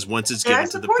because once it's given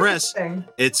to the press,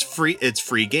 it's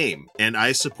free game, and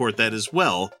I support that as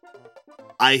well.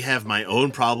 I have my own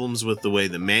problems with the way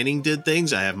that Manning did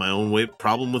things. I have my own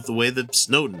problem with the way that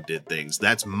Snowden did things.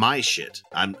 That's my shit.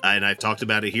 And I've talked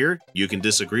about it here. You can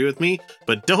disagree with me,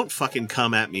 but don't fucking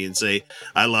come at me and say,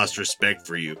 I lost respect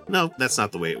for you. No, that's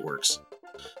not the way it works.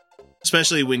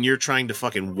 Especially when you're trying to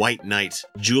fucking white knight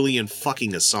Julian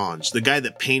fucking Assange, the guy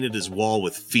that painted his wall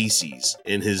with feces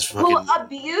in his fucking... Who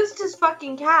abused his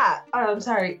fucking cat.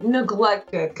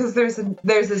 Neglected, because there's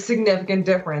a significant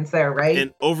difference there, right?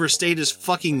 And overstayed his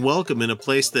fucking welcome in a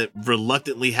place that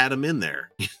reluctantly had him in there.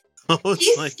 He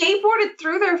skateboarded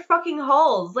through their fucking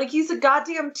halls like he's a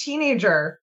goddamn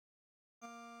teenager.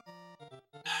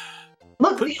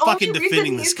 Look, the only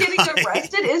reason he's getting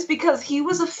arrested is because he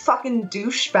was a fucking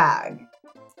douchebag.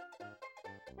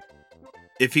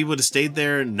 If he would have stayed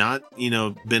there and not,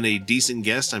 been a decent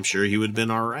guest, I'm sure he would have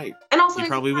been all right. And also, he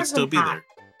probably would still be there.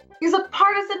 He's a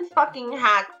partisan fucking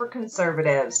hack for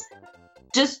conservatives.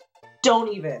 Just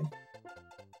don't even.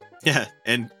 Yeah,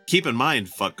 and keep in mind,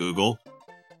 fuck Google,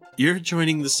 you're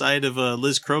joining the side of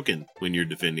Liz Crokin when you're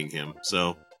defending him,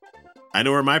 so... I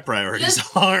know where my priorities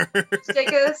are.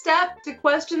 Take a step to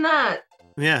question that.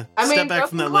 Yeah, step back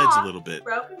from that ledge a little bit.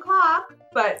 Broken clock,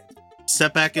 but...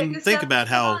 Step back and think about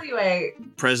how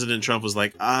President Trump was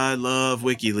like, I love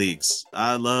WikiLeaks.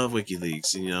 I love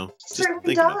WikiLeaks, Just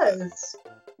certainly does.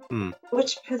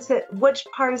 Which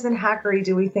partisan hackery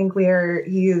do we think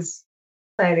he's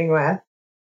siding with?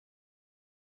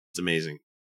 It's amazing.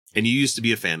 And you used to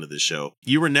be a fan of this show.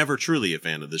 You were never truly a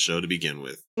fan of the show to begin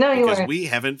with. No, you weren't. Because we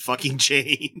haven't fucking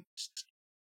changed.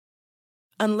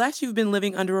 Unless you've been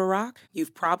living under a rock,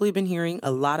 you've probably been hearing a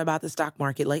lot about the stock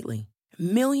market lately.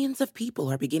 Millions of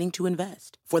people are beginning to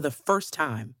invest for the first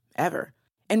time ever.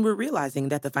 And we're realizing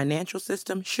that the financial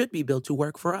system should be built to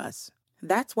work for us.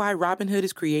 That's why Robinhood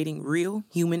is creating real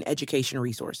human education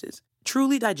resources,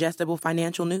 truly digestible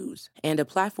financial news, and a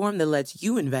platform that lets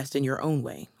you invest in your own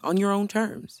way, on your own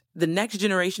terms. The next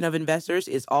generation of investors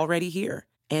is already here,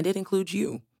 and it includes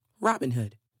you.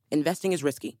 Robinhood. Investing is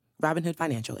risky. Robinhood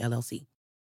Financial, LLC.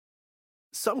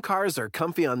 Some cars are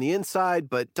comfy on the inside,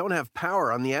 but don't have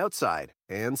power on the outside.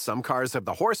 And some cars have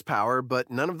the horsepower,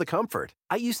 but none of the comfort.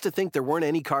 I used to think there weren't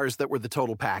any cars that were the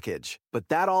total package. But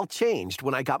that all changed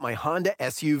when I got my Honda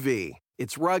SUV.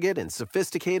 It's rugged and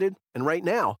sophisticated, and right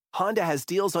now, Honda has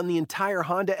deals on the entire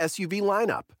Honda SUV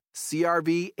lineup.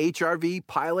 CR-V, HR-V,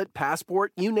 Pilot,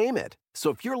 Passport, you name it. So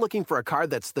if you're looking for a car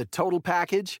that's the total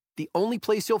package, the only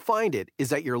place you'll find it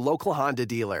is at your local Honda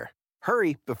dealer.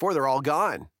 Hurry before they're all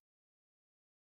gone.